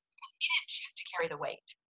 Why? Because he didn't choose to carry the weight.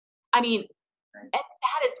 I mean, and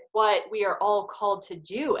that is what we are all called to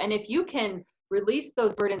do. And if you can release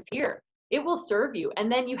those burdens here, it will serve you.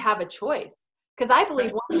 And then you have a choice. Because I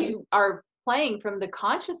believe once you are playing from the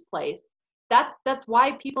conscious place, that's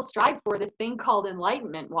why people strive for this thing called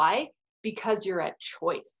enlightenment. Why? Because you're at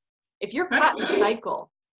choice. If you're caught in a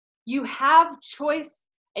cycle, you have choice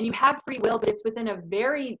and you have free will, but it's within a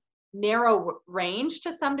very narrow range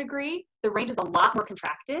to some degree. The range is a lot more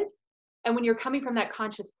contracted. And when you're coming from that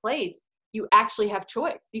conscious place, you actually have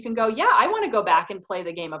choice. You can go, yeah, I want to go back and play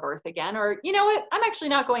the game of Earth again, or you know what, I'm actually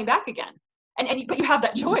not going back again. But you have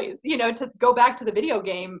that choice, to go back to the video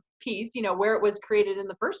game piece, where it was created in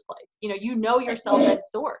the first place. You know yourself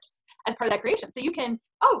as source, as part of that creation. So you can,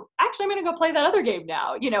 oh, actually, I'm going to go play that other game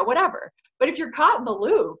now, whatever. But if you're caught in the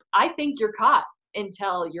loop, I think you're caught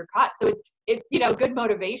until you're caught. So it's good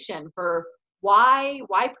motivation for why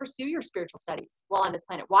pursue your spiritual studies while on this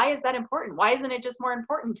planet. Why is that important? Why isn't it just more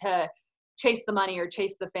important to chase the money or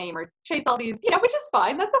chase the fame or chase all these, which is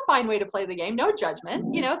fine. That's a fine way to play the game. No judgment,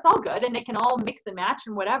 it's all good and it can all mix and match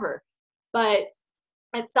and whatever. But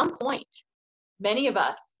at some point, many of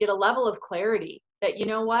us get a level of clarity that, you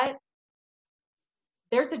know what,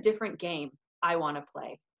 there's a different game I want to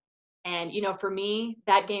play. And, for me,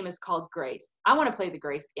 that game is called grace. I want to play the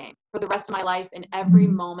grace game for the rest of my life in every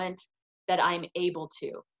moment that I'm able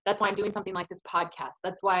to. That's why I'm doing something like this podcast.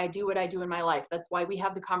 That's why I do what I do in my life. That's why we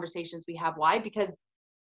have the conversations we have. Why? Because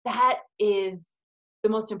that is the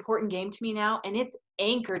most important game to me now. And it's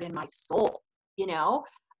anchored in my soul,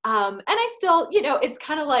 and I still, it's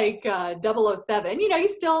kind of like 007, you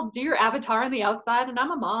still do your avatar on the outside, and I'm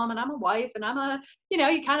a mom and I'm a wife and I'm you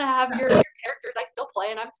kind of have your characters I still play,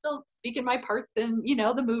 and I'm still speaking my parts in,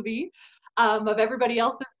 the movie of everybody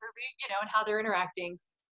else's movie, and how they're interacting.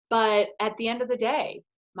 But at the end of the day,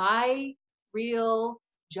 my real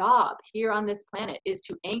job here on this planet is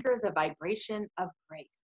to anchor the vibration of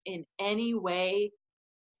grace in any way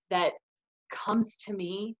that comes to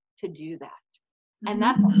me to do that. And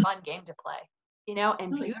that's a fun game to play, and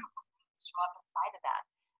beautiful things show up inside of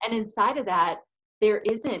that. And inside of that, there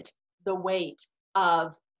isn't the weight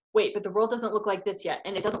of, wait, but the world doesn't look like this yet.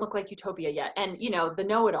 And it doesn't look like utopia yet. And, the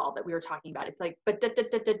know-it-all that we were talking about. It's like, but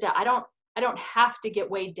I don't have to get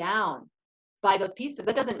weighed down by those pieces.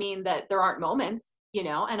 That doesn't mean that there aren't moments, and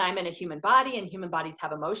I'm in a human body, and human bodies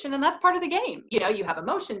have emotion, and that's part of the game. You have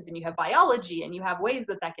emotions, and you have biology, and you have ways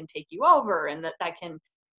that can take you over, and that can,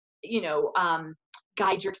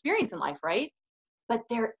 guide your experience in life, right? But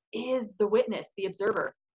there is the witness, the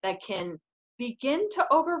observer, that can begin to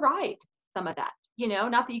override some of that.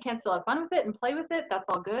 Not that you can't still have fun with it and play with it, that's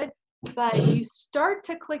all good, but you start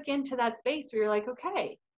to click into that space where you're like,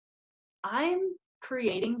 okay, I'm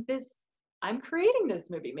creating this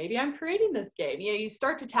movie. Maybe I'm creating this game. You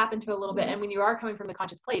start to tap into a little bit. And when you are coming from the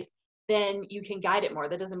conscious place, then you can guide it more.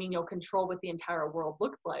 That doesn't mean you'll control what the entire world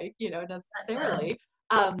looks like, necessarily.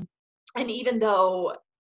 And even though,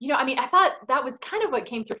 I thought that was kind of what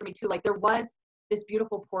came through for me too. Like there was this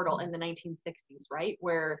beautiful portal in the 1960s, right?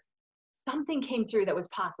 Where something came through that was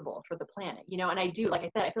possible for the planet, and I do, like I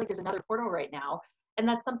said, I feel like there's another portal right now. And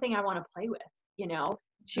that's something I want to play with,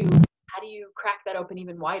 to how do you crack that open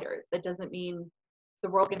even wider? That doesn't mean the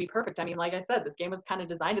world's gonna be perfect. I mean, like I said, this game was kind of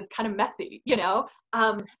designed, it's kind of messy, but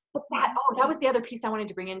that was the other piece I wanted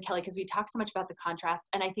to bring in, Kelly, because we talked so much about the contrast.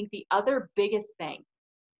 And I think the other biggest thing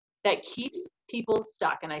that keeps people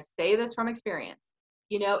stuck, and I say this from experience,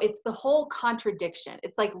 it's the whole contradiction.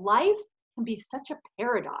 It's like life can be such a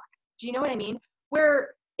paradox. Do you know what I mean? Where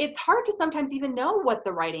it's hard to sometimes even know what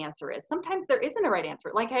the right answer is. Sometimes there isn't a right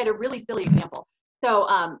answer. Like I had a really silly example. So,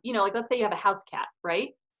 like let's say you have a house cat, right?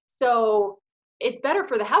 So it's better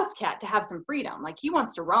for the house cat to have some freedom. Like he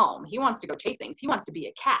wants to roam, he wants to go chase things, he wants to be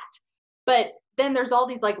a cat. But then there's all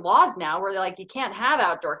these like laws now where they're like, you can't have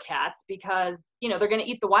outdoor cats because, they're going to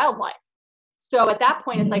eat the wildlife. So at that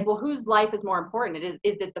point, it's like, well, whose life is more important? Is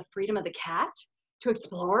it the freedom of the cat to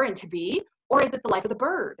explore and to be, or is it the life of the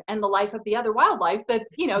bird and the life of the other wildlife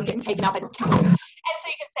that's, getting taken out by this cat? And so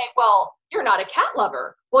you can say, well, you're not a cat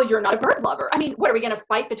lover. Well, you're not a bird lover. I mean, what are we going to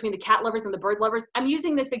fight between the cat lovers and the bird lovers? I'm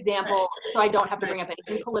using this example so I don't have to bring up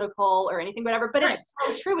anything political or anything, whatever, but it's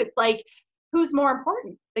so true. It's like, who's more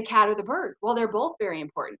important, the cat or the bird? Well, they're both very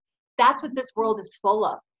important. That's what this world is full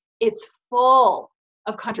of. It's full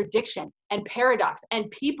of contradiction and paradox,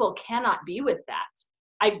 and people cannot be with that.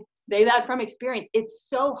 I say that from experience. It's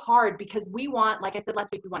so hard because we want, like I said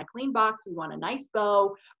last week, we want a clean box, we want a nice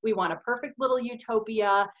bow, we want a perfect little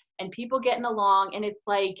utopia and people getting along. And it's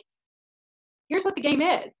like, here's what the game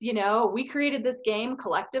is. We created this game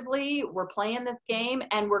collectively, we're playing this game,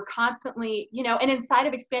 and we're constantly, and inside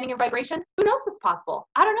of expanding your vibration, who knows what's possible?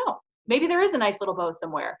 I don't know. Maybe there is a nice little bow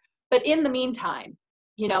somewhere. But in the meantime,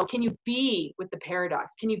 can you be with the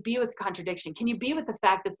paradox? Can you be with the contradiction? Can you be with the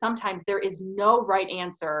fact that sometimes there is no right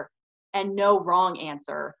answer and no wrong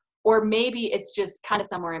answer? Or maybe it's just kind of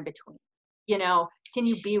somewhere in between. Can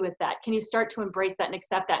you be with that? Can you start to embrace that and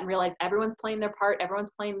accept that and realize everyone's playing their part,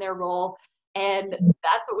 everyone's playing their role, and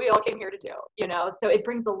that's what we all came here to do, So it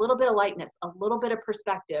brings a little bit of lightness, a little bit of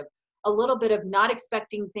perspective, a little bit of not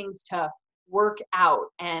expecting things to work out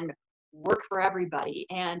and work for everybody.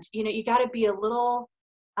 And, you know, you got to be a little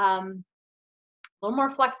more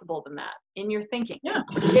flexible than that in your thinking. Yeah.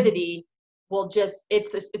 Rigidity will just,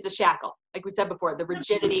 it's a shackle. Like we said before, the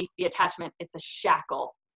rigidity, the attachment, it's a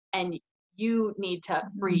shackle, and you need to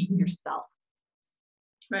free yourself.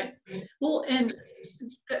 Right. Well, and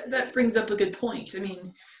that brings up a good point. I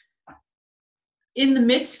mean, in the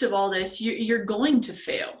midst of all this, you're going to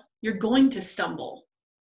fail. You're going to stumble.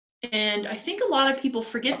 And I think a lot of people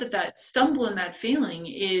forget that stumble and that failing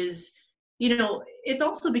is, you know, it's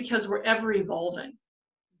also because we're ever evolving.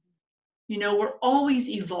 You know, we're always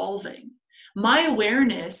evolving. My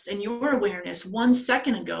awareness and your awareness 1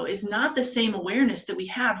 second ago is not the same awareness that we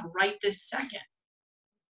have right this second.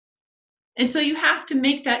 And so you have to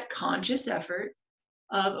make that conscious effort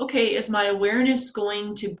of, okay, is my awareness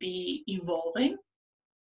going to be evolving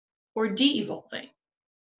or de-evolving?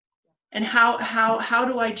 And how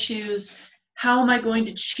do I choose, how am I going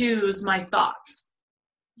to choose my thoughts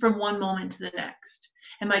from one moment to the next?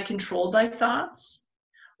 Am I controlled by thoughts?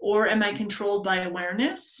 Or am I controlled by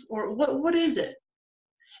awareness? Or what is it?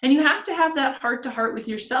 And you have to have that heart-to-heart with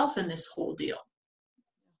yourself in this whole deal.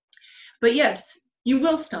 But yes, you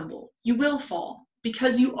will stumble, you will fall,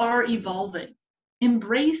 because you are evolving.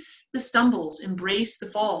 Embrace the stumbles, embrace the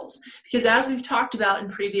falls. Because as we've talked about in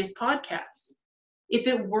previous podcasts, if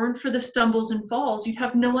it weren't for the stumbles and falls, you'd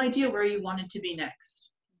have no idea where you wanted to be next.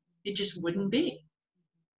 It just wouldn't be.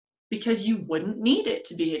 Because you wouldn't need it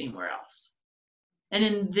to be anywhere else. And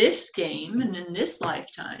in this game and in this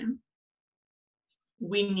lifetime,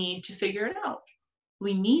 we need to figure it out.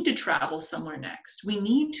 We need to travel somewhere next. We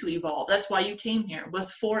need to evolve. That's why you came here,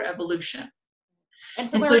 was for evolution. And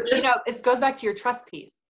so you know, it goes back to your trust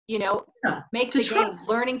piece. You know, make the game,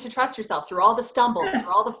 learning to trust yourself through all the stumbles,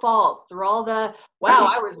 through all the falls, through all the, wow,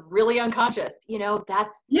 I was really unconscious. You know,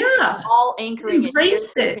 that's all anchoring.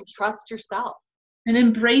 Embrace it. You can trust yourself. And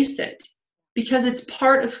embrace it, because it's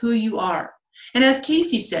part of who you are. And as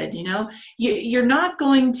Casey said, you know, you're not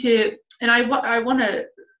going to, and I want to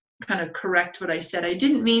kind of correct what I said. I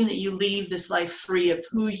didn't mean that you leave this life free of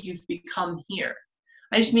who you've become here.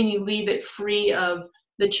 I just mean you leave it free of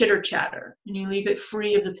the chitter chatter, and you leave it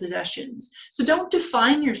free of the possessions. So don't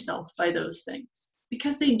define yourself by those things,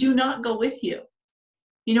 because they do not go with you.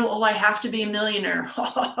 You know, oh, I have to be a millionaire. Ha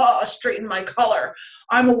ha ha, straighten my collar.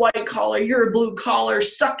 I'm a white collar, you're a blue collar,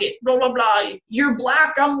 suck it, blah, blah, blah. You're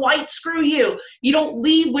black, I'm white, screw you. You don't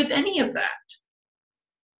leave with any of that.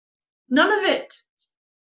 None of it.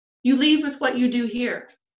 You leave with what you do here.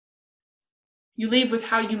 You leave with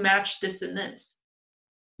how you match this and this.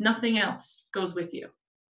 Nothing else goes with you.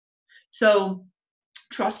 So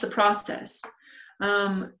trust the process.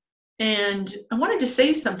 And I wanted to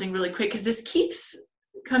say something really quick, because this keeps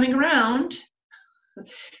coming around.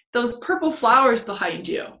 Those purple flowers behind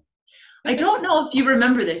you. I don't know if you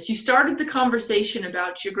remember this. You started the conversation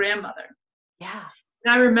about your grandmother. Yeah.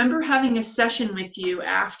 And I remember having a session with you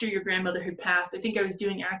after your grandmother had passed. I think I was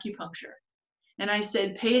doing acupuncture. And I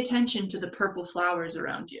said, pay attention to the purple flowers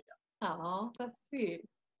around you. Oh, that's sweet.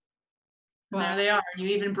 And wow. There they are. You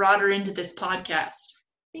even brought her into this podcast.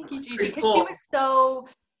 Thank you, Gigi. Because cool.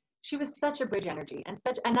 She was such a bridge energy, and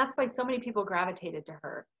that's why so many people gravitated to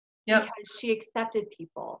her. Yep. Because she accepted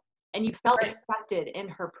people, and you felt accepted in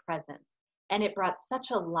her presence, and it brought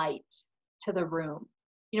such a light to the room.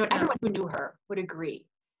 You know, everyone who knew her would agree,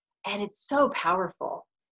 and it's so powerful.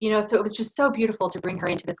 You know, so it was just so beautiful to bring her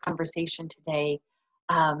into this conversation today,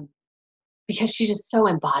 because she just so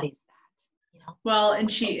embodies that. You know? Well,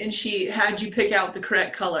 and she had you pick out the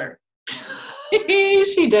correct color.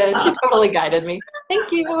 She did. She totally guided me. Thank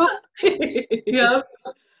you. Yep.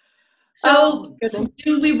 So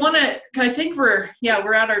do we want to, I think we're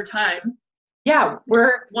at our time. Yeah,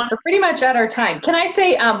 we're pretty much at our time. Can I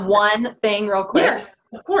say one thing real quick? Yes,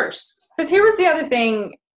 of course. Because here was the other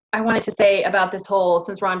thing I wanted to say about this whole,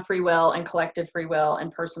 since we're on free will and collective free will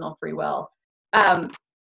and personal free will.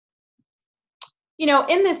 You know,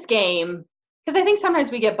 in this game, because I think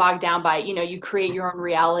sometimes we get bogged down by, you know, you create your own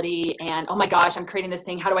reality and, oh my gosh, I'm creating this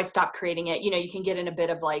thing. How do I stop creating it? You know, you can get in a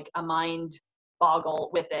bit of like a mind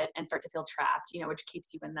boggle with it and start to feel trapped, you know, which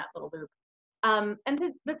keeps you in that little loop. And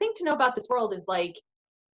the thing to know about this world is like,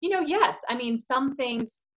 you know, yes, I mean, some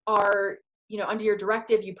things are, you know, under your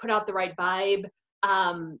directive, you put out the right vibe,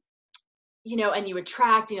 you know, and you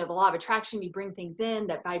attract, you know, the law of attraction, you bring things in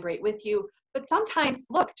that vibrate with you. But sometimes,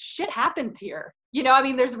 look, shit happens here. You know, I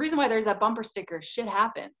mean, there's a reason why there's that bumper sticker, shit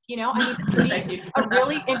happens. You know, I mean, this can be a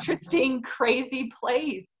really interesting, crazy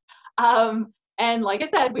place. And like I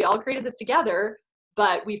said, we all created this together,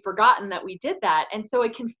 but we've forgotten that we did that. And so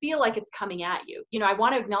it can feel like it's coming at you. You know, I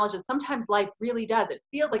want to acknowledge that sometimes life really does. It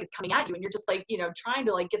feels like it's coming at you and you're just like, you know, trying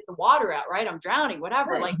to like get the water out, right? I'm drowning,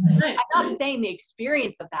 whatever. Right, Like, right, I'm not saying the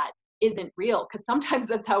experience of that isn't real, because sometimes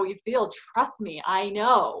that's how we feel. Trust me, I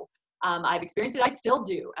know. I've experienced it. I still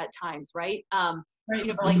do at times, right? right. You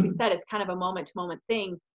know, but like we said, it's kind of a moment to moment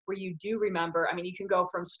thing where you do remember. I mean, you can go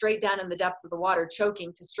from straight down in the depths of the water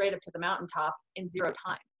choking to straight up to the mountaintop in 0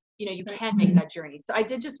 time. You know, you can make that journey. So I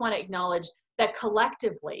did just want to acknowledge that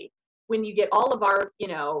collectively, when you get all of our, you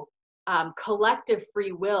know, collective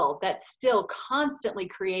free will, that's still constantly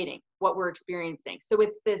creating what we're experiencing. So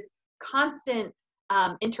it's this constant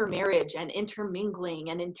intermarriage and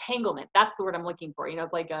intermingling and entanglement. That's the word I'm looking for. You know,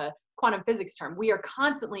 it's like a quantum physics term. We are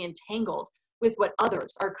constantly entangled with what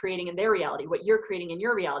others are creating in their reality, what you're creating in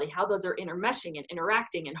your reality, how those are intermeshing and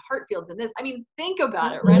interacting and heart fields and this. I mean, think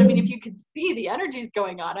about it, right? I mean, if you could see the energies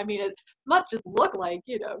going on, I mean, it must just look like,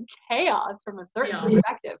 you know, chaos from a certain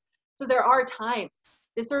perspective. So there are times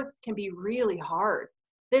this earth can be really hard.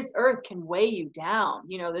 This earth can weigh you down,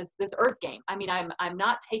 you know, this earth game. I mean, I'm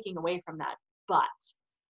not taking away from that, but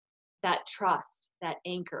that trust, that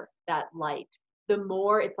anchor, that light, the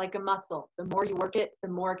more, it's like a muscle, the more you work it, the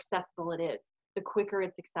more accessible it is, the quicker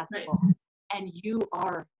it's accessible. Right. And you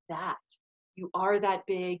are that. You are that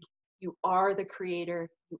big. You are the creator.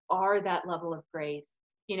 You are that level of grace,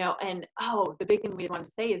 you know. And the big thing we want to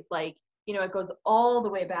say is, like, you know, it goes all the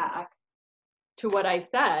way back to what I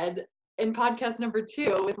said in podcast number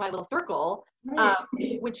 2 with my little circle,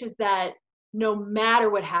 which is that no matter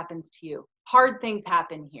what happens to you, hard things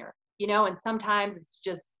happen here, you know, and sometimes it's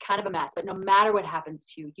just kind of a mess, but no matter what happens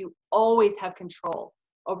to you, you always have control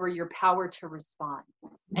over your power to respond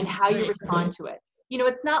and how you respond to it. You know,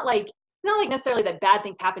 it's not like necessarily that bad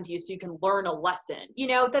things happen to you so you can learn a lesson, you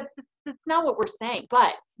know, that's not what we're saying.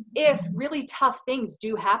 But if really tough things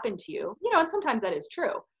do happen to you, you know, and sometimes that is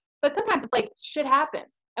true, but sometimes it's like shit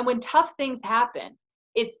happens. And when tough things happen,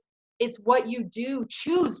 it's what you do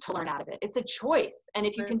choose to learn out of it. It's a choice. And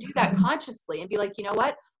if you can do that consciously and be like, you know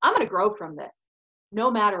what, I'm going to grow from this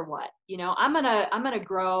no matter what, you know, I'm going to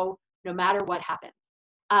grow no matter what happens.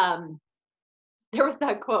 There was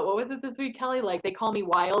that quote. What was it this week, Kelly? Like, they call me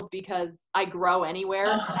wild because I grow anywhere.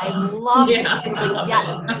 I love it. Like,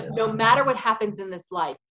 yes, no matter what happens in this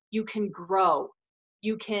life, you can grow.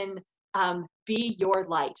 You can be your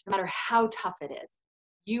light, no matter how tough it is.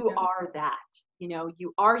 You are that. You know,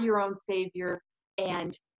 you are your own savior,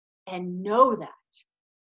 and know that.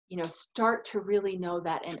 You know, start to really know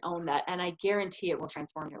that and own that, and I guarantee it will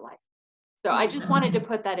transform your life. So I just wanted to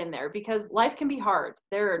put that in there because life can be hard.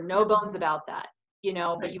 There are no bones about that, you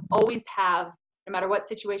know, but you always have, no matter what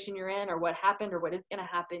situation you're in or what happened or what is going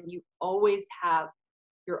to happen, you always have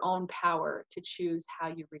your own power to choose how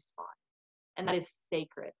you respond. And that is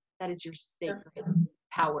sacred. That is your sacred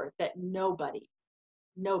power that nobody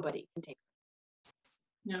can take.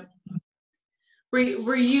 Yep.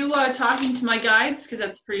 Were you talking to my guides? Because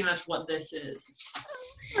that's pretty much what this is.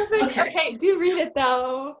 Okay, do read it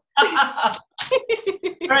though. All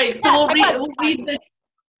right, so we'll read this.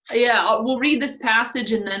 Yeah, we'll read this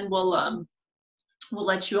passage and then we'll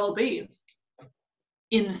let you all be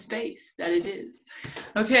in the space that it is.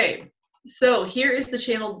 Okay, so here is the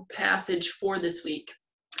channeled passage for this week.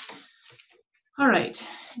 All right,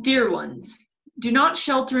 dear ones, do not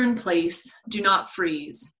shelter in place, do not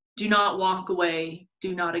freeze, do not walk away,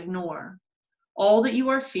 do not ignore. All that you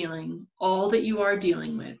are feeling, all that you are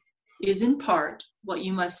dealing with, is in part what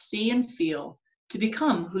you must see and feel to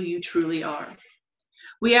become who you truly are.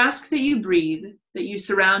 We ask that you breathe, that you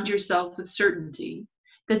surround yourself with certainty,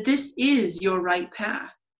 that this is your right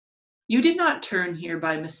path. You did not turn here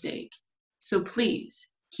by mistake, so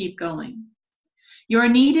please keep going. You are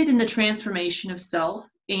needed in the transformation of self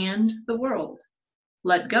and the world.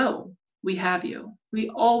 Let go. We have you. We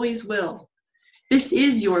always will. This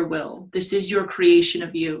is your will. This is your creation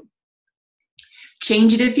of you.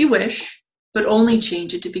 Change it if you wish, but only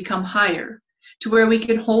change it to become higher, to where we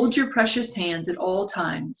can hold your precious hands at all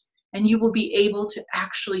times, and you will be able to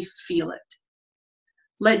actually feel it.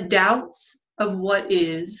 Let doubts of what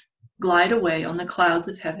is glide away on the clouds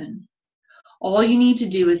of heaven. All you need to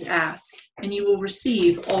do is ask, and you will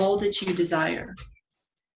receive all that you desire.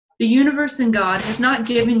 The universe and God has not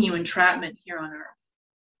given you entrapment here on earth.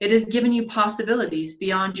 It has given you possibilities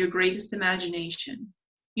beyond your greatest imagination.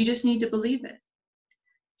 You just need to believe it.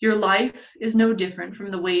 Your life is no different from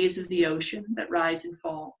the waves of the ocean that rise and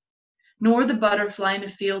fall, nor the butterfly in a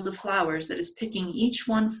field of flowers that is picking each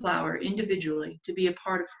one flower individually to be a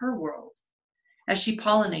part of her world, as she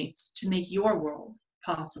pollinates to make your world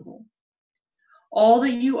possible. All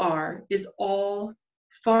that you are is all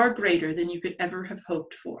far greater than you could ever have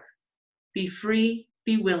hoped for. Be free,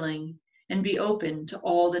 be willing, and be open to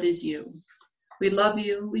all that is you. We love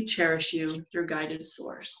you, we cherish you, your guided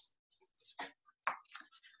source.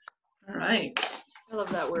 All right. I love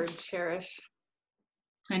that word, cherish.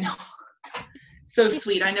 I know. So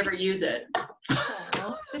sweet. I never use it.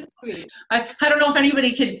 Oh, that's sweet. I don't know if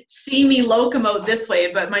anybody could see me locomote this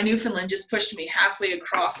way, but my Newfoundland just pushed me halfway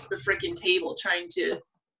across the freaking table trying to,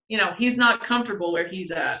 he's not comfortable where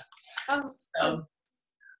he's at. Oh. So,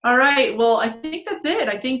 all right. Well, I think that's it.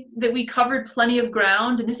 I think that we covered plenty of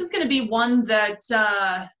ground, and this is going to be one that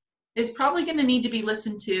is probably going to need to be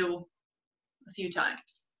listened to a few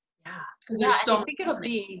times. Yeah. There's I think it'll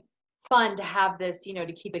be fun to have this,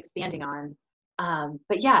 to keep expanding on.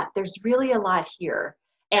 But yeah, there's really a lot here.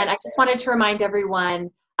 And I just wanted to remind everyone,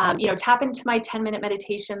 tap into my 10-minute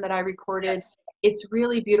meditation that I recorded. Yes. It's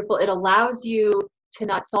really beautiful. It allows you to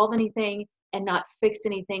not solve anything and not fix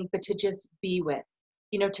anything, but to just be with,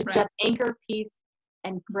 to just anchor peace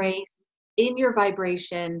and grace in your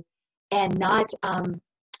vibration and not,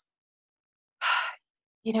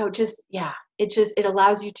 it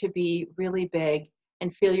allows you to be really big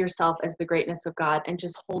and feel yourself as the greatness of God and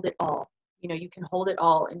just hold it all. You can hold it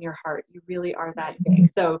all in your heart. You really are that big.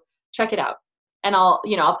 So check it out. And I'll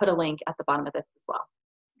put a link at the bottom of this as well.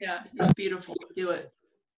 Yeah, it's beautiful. Do it.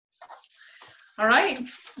 All right.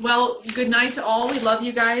 Well, good night to all. We love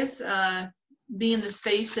you guys. Be in the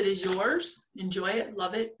space that is yours. Enjoy it,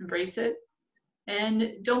 love it, embrace it.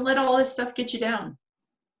 And don't let all this stuff get you down.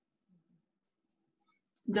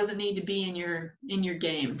 It doesn't need to be in your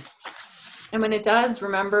game. And when it does,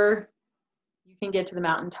 remember, you can get to the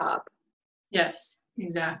mountaintop. Yes,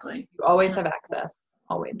 exactly. You always have access.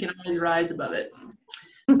 Always. You can always rise above it.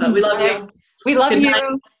 But we love you. We love Good you. night.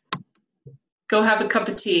 Go have a cup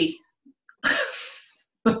of tea.